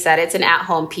just like you said, it's an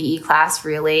at-home PE class,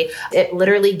 really. It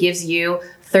literally gives you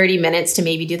 30 minutes to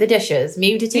maybe do the dishes,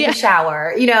 maybe to take a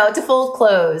shower, to fold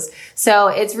clothes. So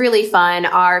it's really fun.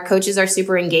 Our coaches are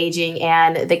super engaging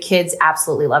and the kids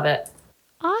absolutely love it.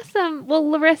 Awesome.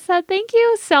 Well, Larissa, thank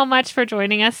you so much for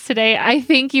joining us today. I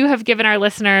think you have given our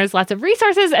listeners lots of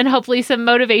resources and hopefully some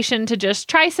motivation to just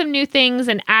try some new things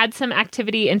and add some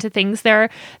activity into things they're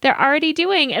already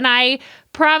doing. And I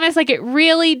promise, it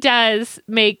really does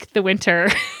make the winter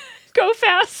go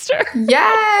faster.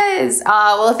 Yes.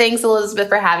 Well, thanks, Elizabeth,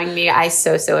 for having me. I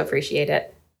so appreciate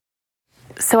it.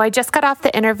 So I just got off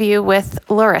the interview with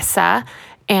Larissa,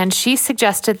 and she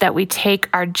suggested that we take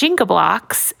our Jenga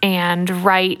blocks and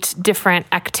write different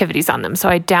activities on them. So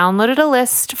I downloaded a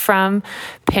list from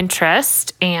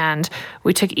Pinterest, and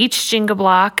we took each Jenga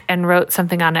block and wrote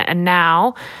something on it. And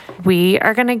now we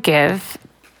are going to give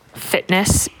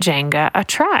Fitness Jenga a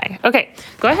try. Okay,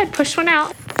 go ahead, push one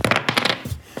out.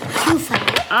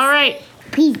 All right.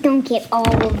 Please don't get all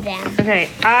of them. Okay,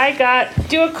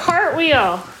 do a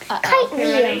cartwheel.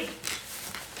 Cartwheel.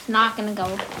 Not gonna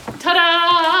go.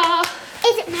 Ta-da!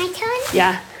 Is it my turn?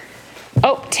 Yeah.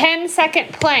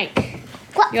 10-second plank.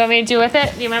 What? You want me to do with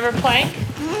it? Do you remember plank?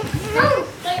 No.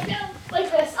 Like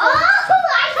this. Oh,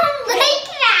 I don't like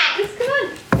that. Just come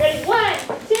on. Ready? 1,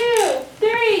 2,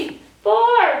 3, 4,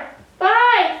 5.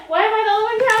 Why am I the only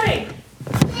one counting?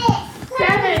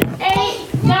 7,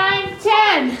 8, 9,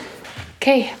 10.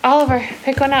 Okay, Oliver,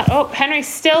 pick one up. Oh, Henry's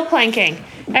still planking.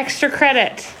 Extra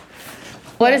credit.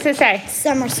 What does it say?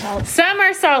 Somersault.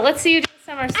 Somersault. Let's see you do a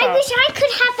somersault. I wish I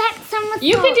could have that somersault.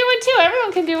 You can do one too.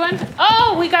 Everyone can do one.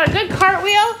 Oh, we got a good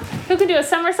cartwheel. Who can do a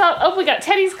somersault? Oh, we got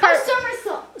Teddy's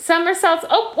somersault. Somersaults.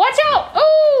 Oh, watch out.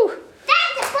 Ooh.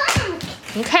 That's a bump.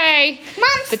 Okay.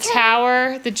 Monster. The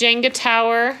tower, the Jenga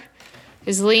tower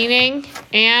is leaning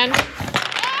and...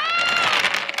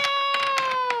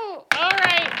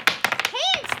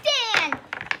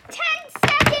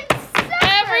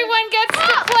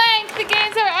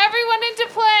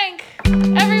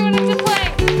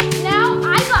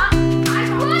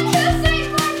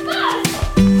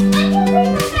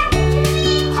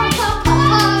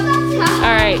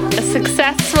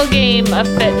 Successful game of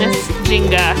Fitness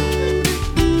Jenga.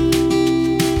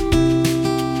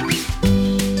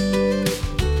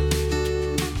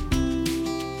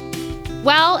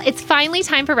 Well, it's finally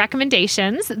time for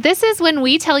recommendations. This is when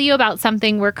we tell you about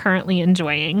something we're currently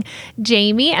enjoying.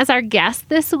 Jamie, as our guest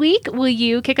this week, will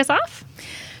you kick us off?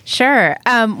 Sure.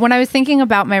 When I was thinking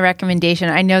about my recommendation,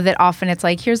 I know that often it's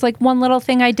like, here's like one little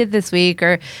thing I did this week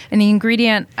or an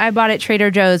ingredient I bought at Trader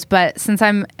Joe's. But since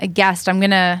I'm a guest, I'm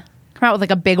going to come out with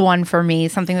like a big one for me,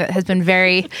 something that has been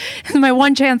my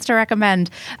one chance to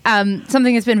recommend,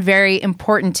 something that's been very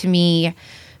important to me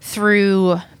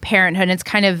through parenthood. And it's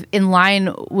kind of in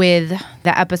line with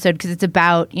the episode because it's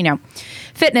about,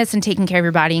 fitness and taking care of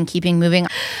your body and keeping moving.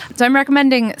 So I'm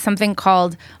recommending something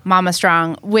called Mama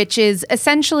Strong, which is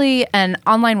essentially an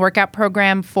online workout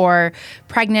program for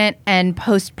pregnant and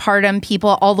postpartum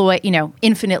people, all the way,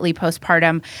 infinitely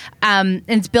postpartum. And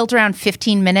it's built around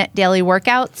 15-minute daily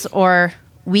workouts or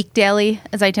week daily,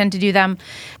 as I tend to do them,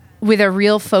 with a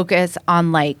real focus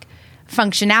on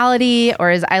functionality, or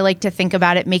as I like to think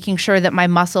about it, making sure that my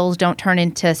muscles don't turn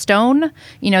into stone,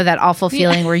 that awful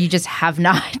feeling where you just have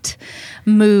not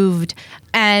moved.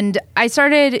 And I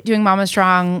started doing Mama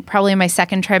Strong probably in my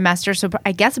second trimester, so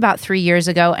I guess about 3 years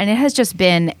ago, and it has just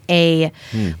been a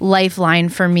lifeline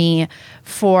for me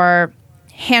for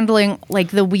handling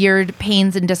like the weird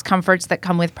pains and discomforts that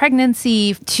come with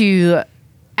pregnancy, to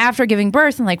after giving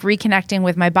birth and like reconnecting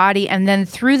with my body. And then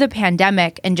through the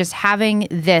pandemic and just having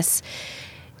this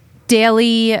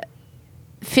daily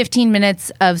 15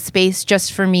 minutes of space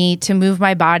just for me to move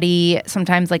my body.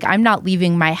 Sometimes like I'm not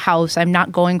leaving my house. I'm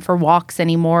not going for walks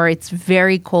anymore. It's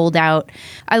very cold out.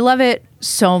 I love it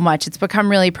so much. It's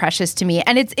become really precious to me.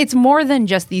 And it's more than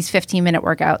just these 15-minute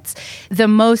workouts. The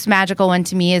most magical one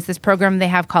to me is this program they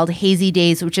have called Hazy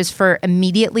Days, which is for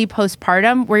immediately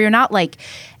postpartum, where you're not like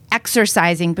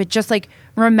exercising, but just like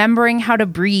remembering how to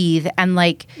breathe and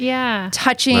like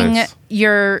touching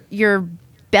your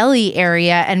belly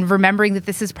area and remembering that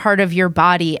this is part of your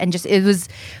body. And just, it was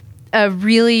a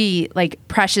really like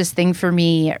precious thing for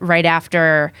me right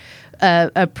after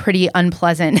a pretty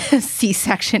unpleasant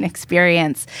C-section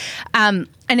experience. And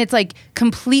it's like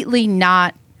completely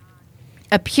not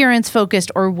appearance focused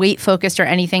or weight focused or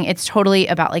anything. It's totally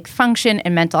about like function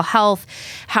and mental health.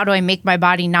 How do I make my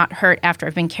body not hurt after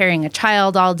I've been carrying a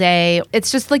child all day? It's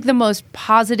just like the most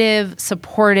positive,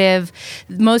 supportive.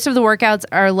 Most of the workouts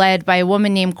are led by a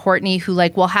woman named Courtney who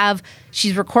like will have,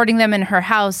 she's recording them in her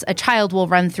house. A child will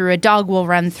run through, a dog will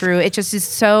run through. It just is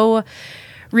so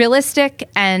realistic,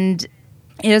 and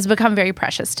it has become very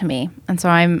precious to me. And so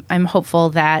I'm hopeful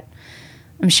that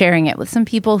I'm sharing it with some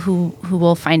people who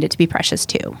will find it to be precious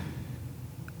too.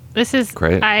 This is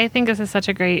great. I think this is such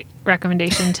a great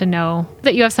recommendation to know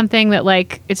that you have something that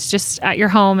like it's just at your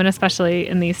home, and especially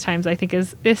in these times, I think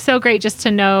is so great just to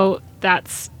know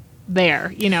that's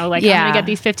there. Like I'm going to get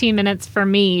these 15 minutes for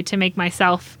me to make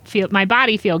myself feel, my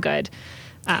body feel good.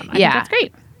 I think that's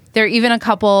great. There are even a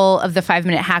couple of the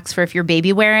 5-minute hacks for if you're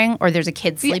baby wearing or there's a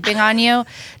kid sleeping on you,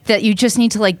 that you just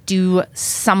need to like do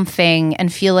something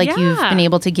and feel like you've been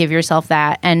able to give yourself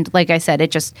that. And like I said, it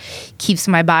just keeps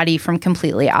my body from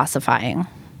completely ossifying.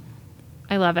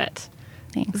 I love it.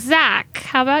 Thanks. Zach,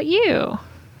 how about you?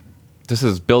 This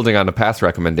is building on a past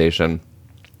recommendation.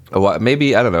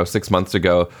 Maybe, I don't know, 6 months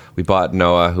ago, we bought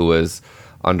Noah, who was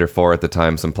under 4 at the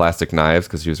time, some plastic knives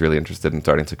because she was really interested in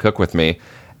starting to cook with me.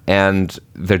 And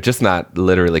they're just not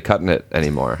literally cutting it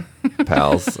anymore,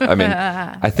 pals. I mean,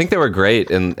 I think they were great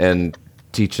in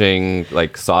teaching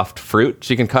like soft fruit.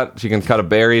 She can cut a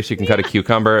berry, she can cut a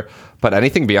cucumber, but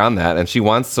anything beyond that. And she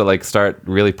wants to like start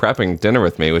really prepping dinner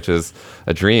with me, which is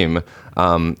a dream.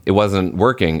 It wasn't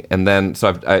working, and then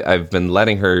so I've been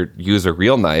letting her use a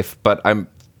real knife, but I'm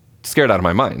scared out of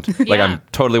my mind. Like I'm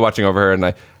totally watching over her, and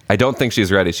I don't think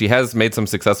she's ready. She has made some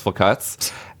successful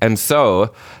cuts. And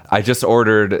so I just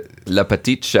ordered Le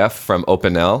Petit Chef from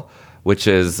Opinel, which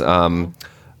is a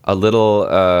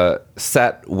little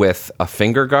set with a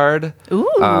finger guard.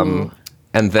 Ooh.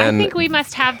 And then I think we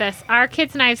must have this. Our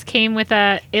kids' knives came with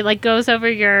it like goes over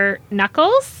your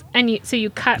knuckles, and so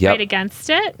you cut right against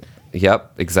it.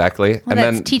 Yep, exactly. Well, and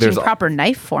that's then teaching proper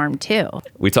knife form too.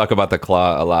 We talk about the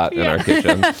claw a lot in our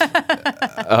kitchen.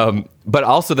 But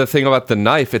also the thing about the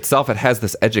knife itself, it has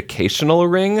this educational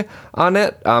ring on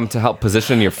it to help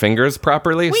position your fingers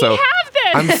properly. We so have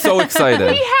this. I'm so excited.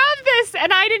 We have this,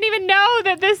 and I didn't even know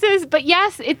that this is. But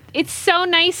yes, it's so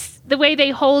nice the way they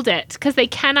hold it, because they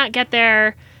cannot get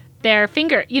their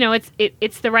finger.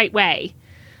 It's the right way.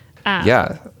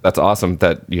 Yeah, that's awesome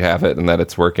that you have it and that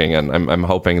it's working. And I'm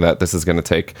hoping that this is going to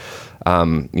take,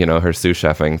 her sous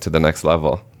chefing to the next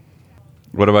level.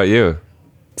 What about you?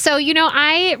 So,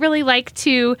 I really like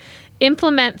to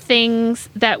implement things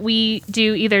that we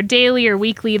do either daily or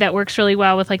weekly that works really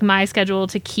well with like my schedule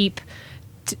to keep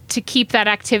that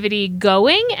activity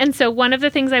going. And so one of the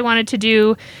things I wanted to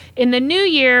do in the new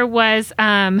year was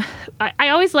I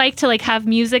always like to like have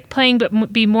music playing,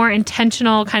 but be more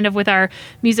intentional kind of with our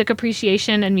music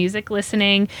appreciation and music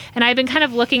listening. And I've been kind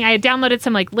of I had downloaded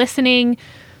some like listening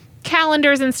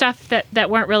calendars and stuff that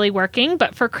weren't really working.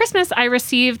 But for Christmas, I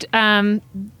received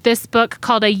this book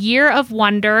called A Year of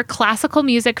Wonder, Classical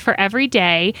Music for Every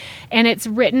Day. And it's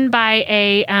written by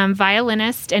a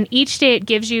violinist. And each day it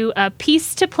gives you a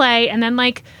piece to play and then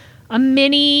like a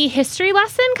mini history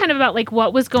lesson kind of about like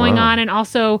what was going on and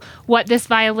also what this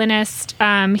violinist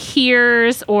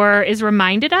hears or is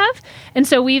reminded of. And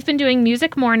so we've been doing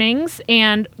music mornings,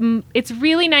 and it's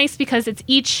really nice because it's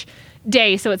each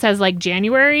day. So it says like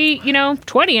January,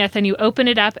 20th, and you open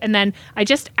it up, and then I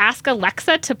just ask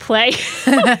Alexa to play,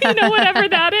 whatever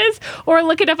that is, or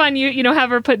look it up on have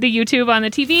her put the YouTube on the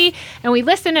TV, and we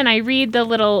listen, and I read the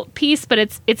little piece. But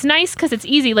it's nice because it's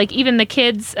easy. Like even the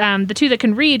kids, the two that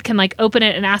can read, can like open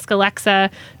it and ask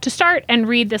Alexa to start and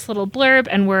read this little blurb,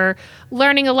 and we're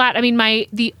learning a lot. I mean,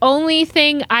 the only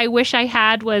thing I wish I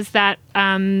had was that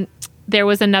there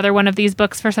was another one of these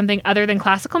books for something other than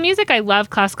classical music. I love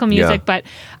classical music, but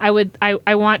I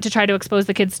want to try to expose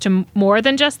the kids to more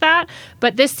than just that.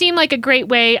 But this seemed like a great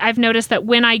way. I've noticed that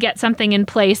when I get something in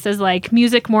place as like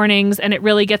music mornings and it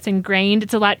really gets ingrained,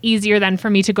 it's a lot easier than for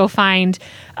me to go find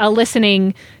a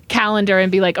listening calendar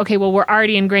and be like, okay, well, we're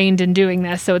already ingrained in doing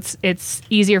this, so it's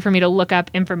easier for me to look up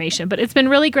information. But it's been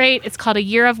really great. It's called A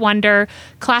Year of Wonder,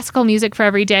 classical music for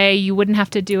every day. You wouldn't have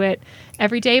to do it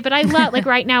every day, but I love, like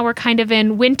right now we're kind of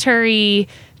in wintry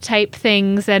type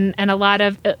things and a lot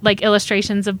of like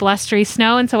illustrations of blustery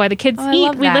snow, and so while the kids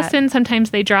eat, we listen, sometimes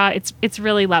they draw. It's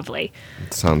really lovely.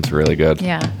 It sounds really good.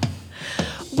 Yeah.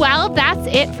 Well, that's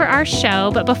it for our show.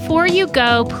 But before you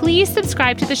go, please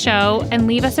subscribe to the show and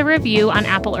leave us a review on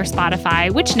Apple or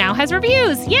Spotify, which now has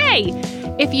reviews. Yay!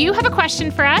 If you have a question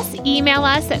for us, email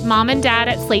us at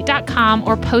momanddad@slate.com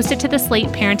or post it to the Slate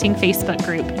Parenting Facebook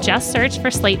group. Just search for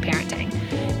Slate Parenting.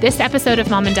 This episode of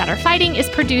Mom and Dad Are Fighting is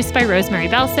produced by Rosemary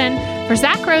Belson. For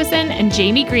Zach Rosen and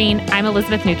Jamie Green, I'm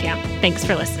Elizabeth Newcamp. Thanks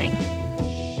for listening.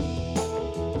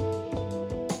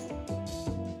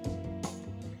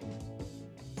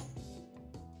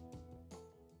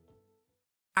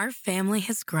 Our family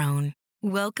has grown.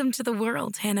 Welcome to the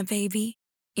world, Hannah baby.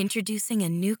 Introducing a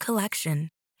new collection,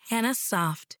 Hannah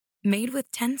Soft, made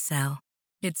with Tencel.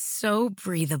 It's so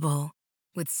breathable,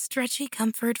 with stretchy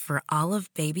comfort for all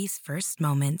of baby's first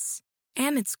moments.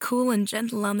 And it's cool and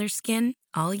gentle on their skin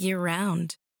all year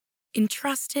round.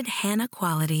 Entrusted Hannah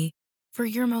quality for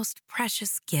your most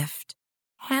precious gift.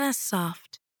 Hannah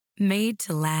Soft, made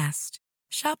to last.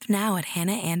 Shop now at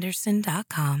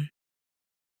hannahanderson.com.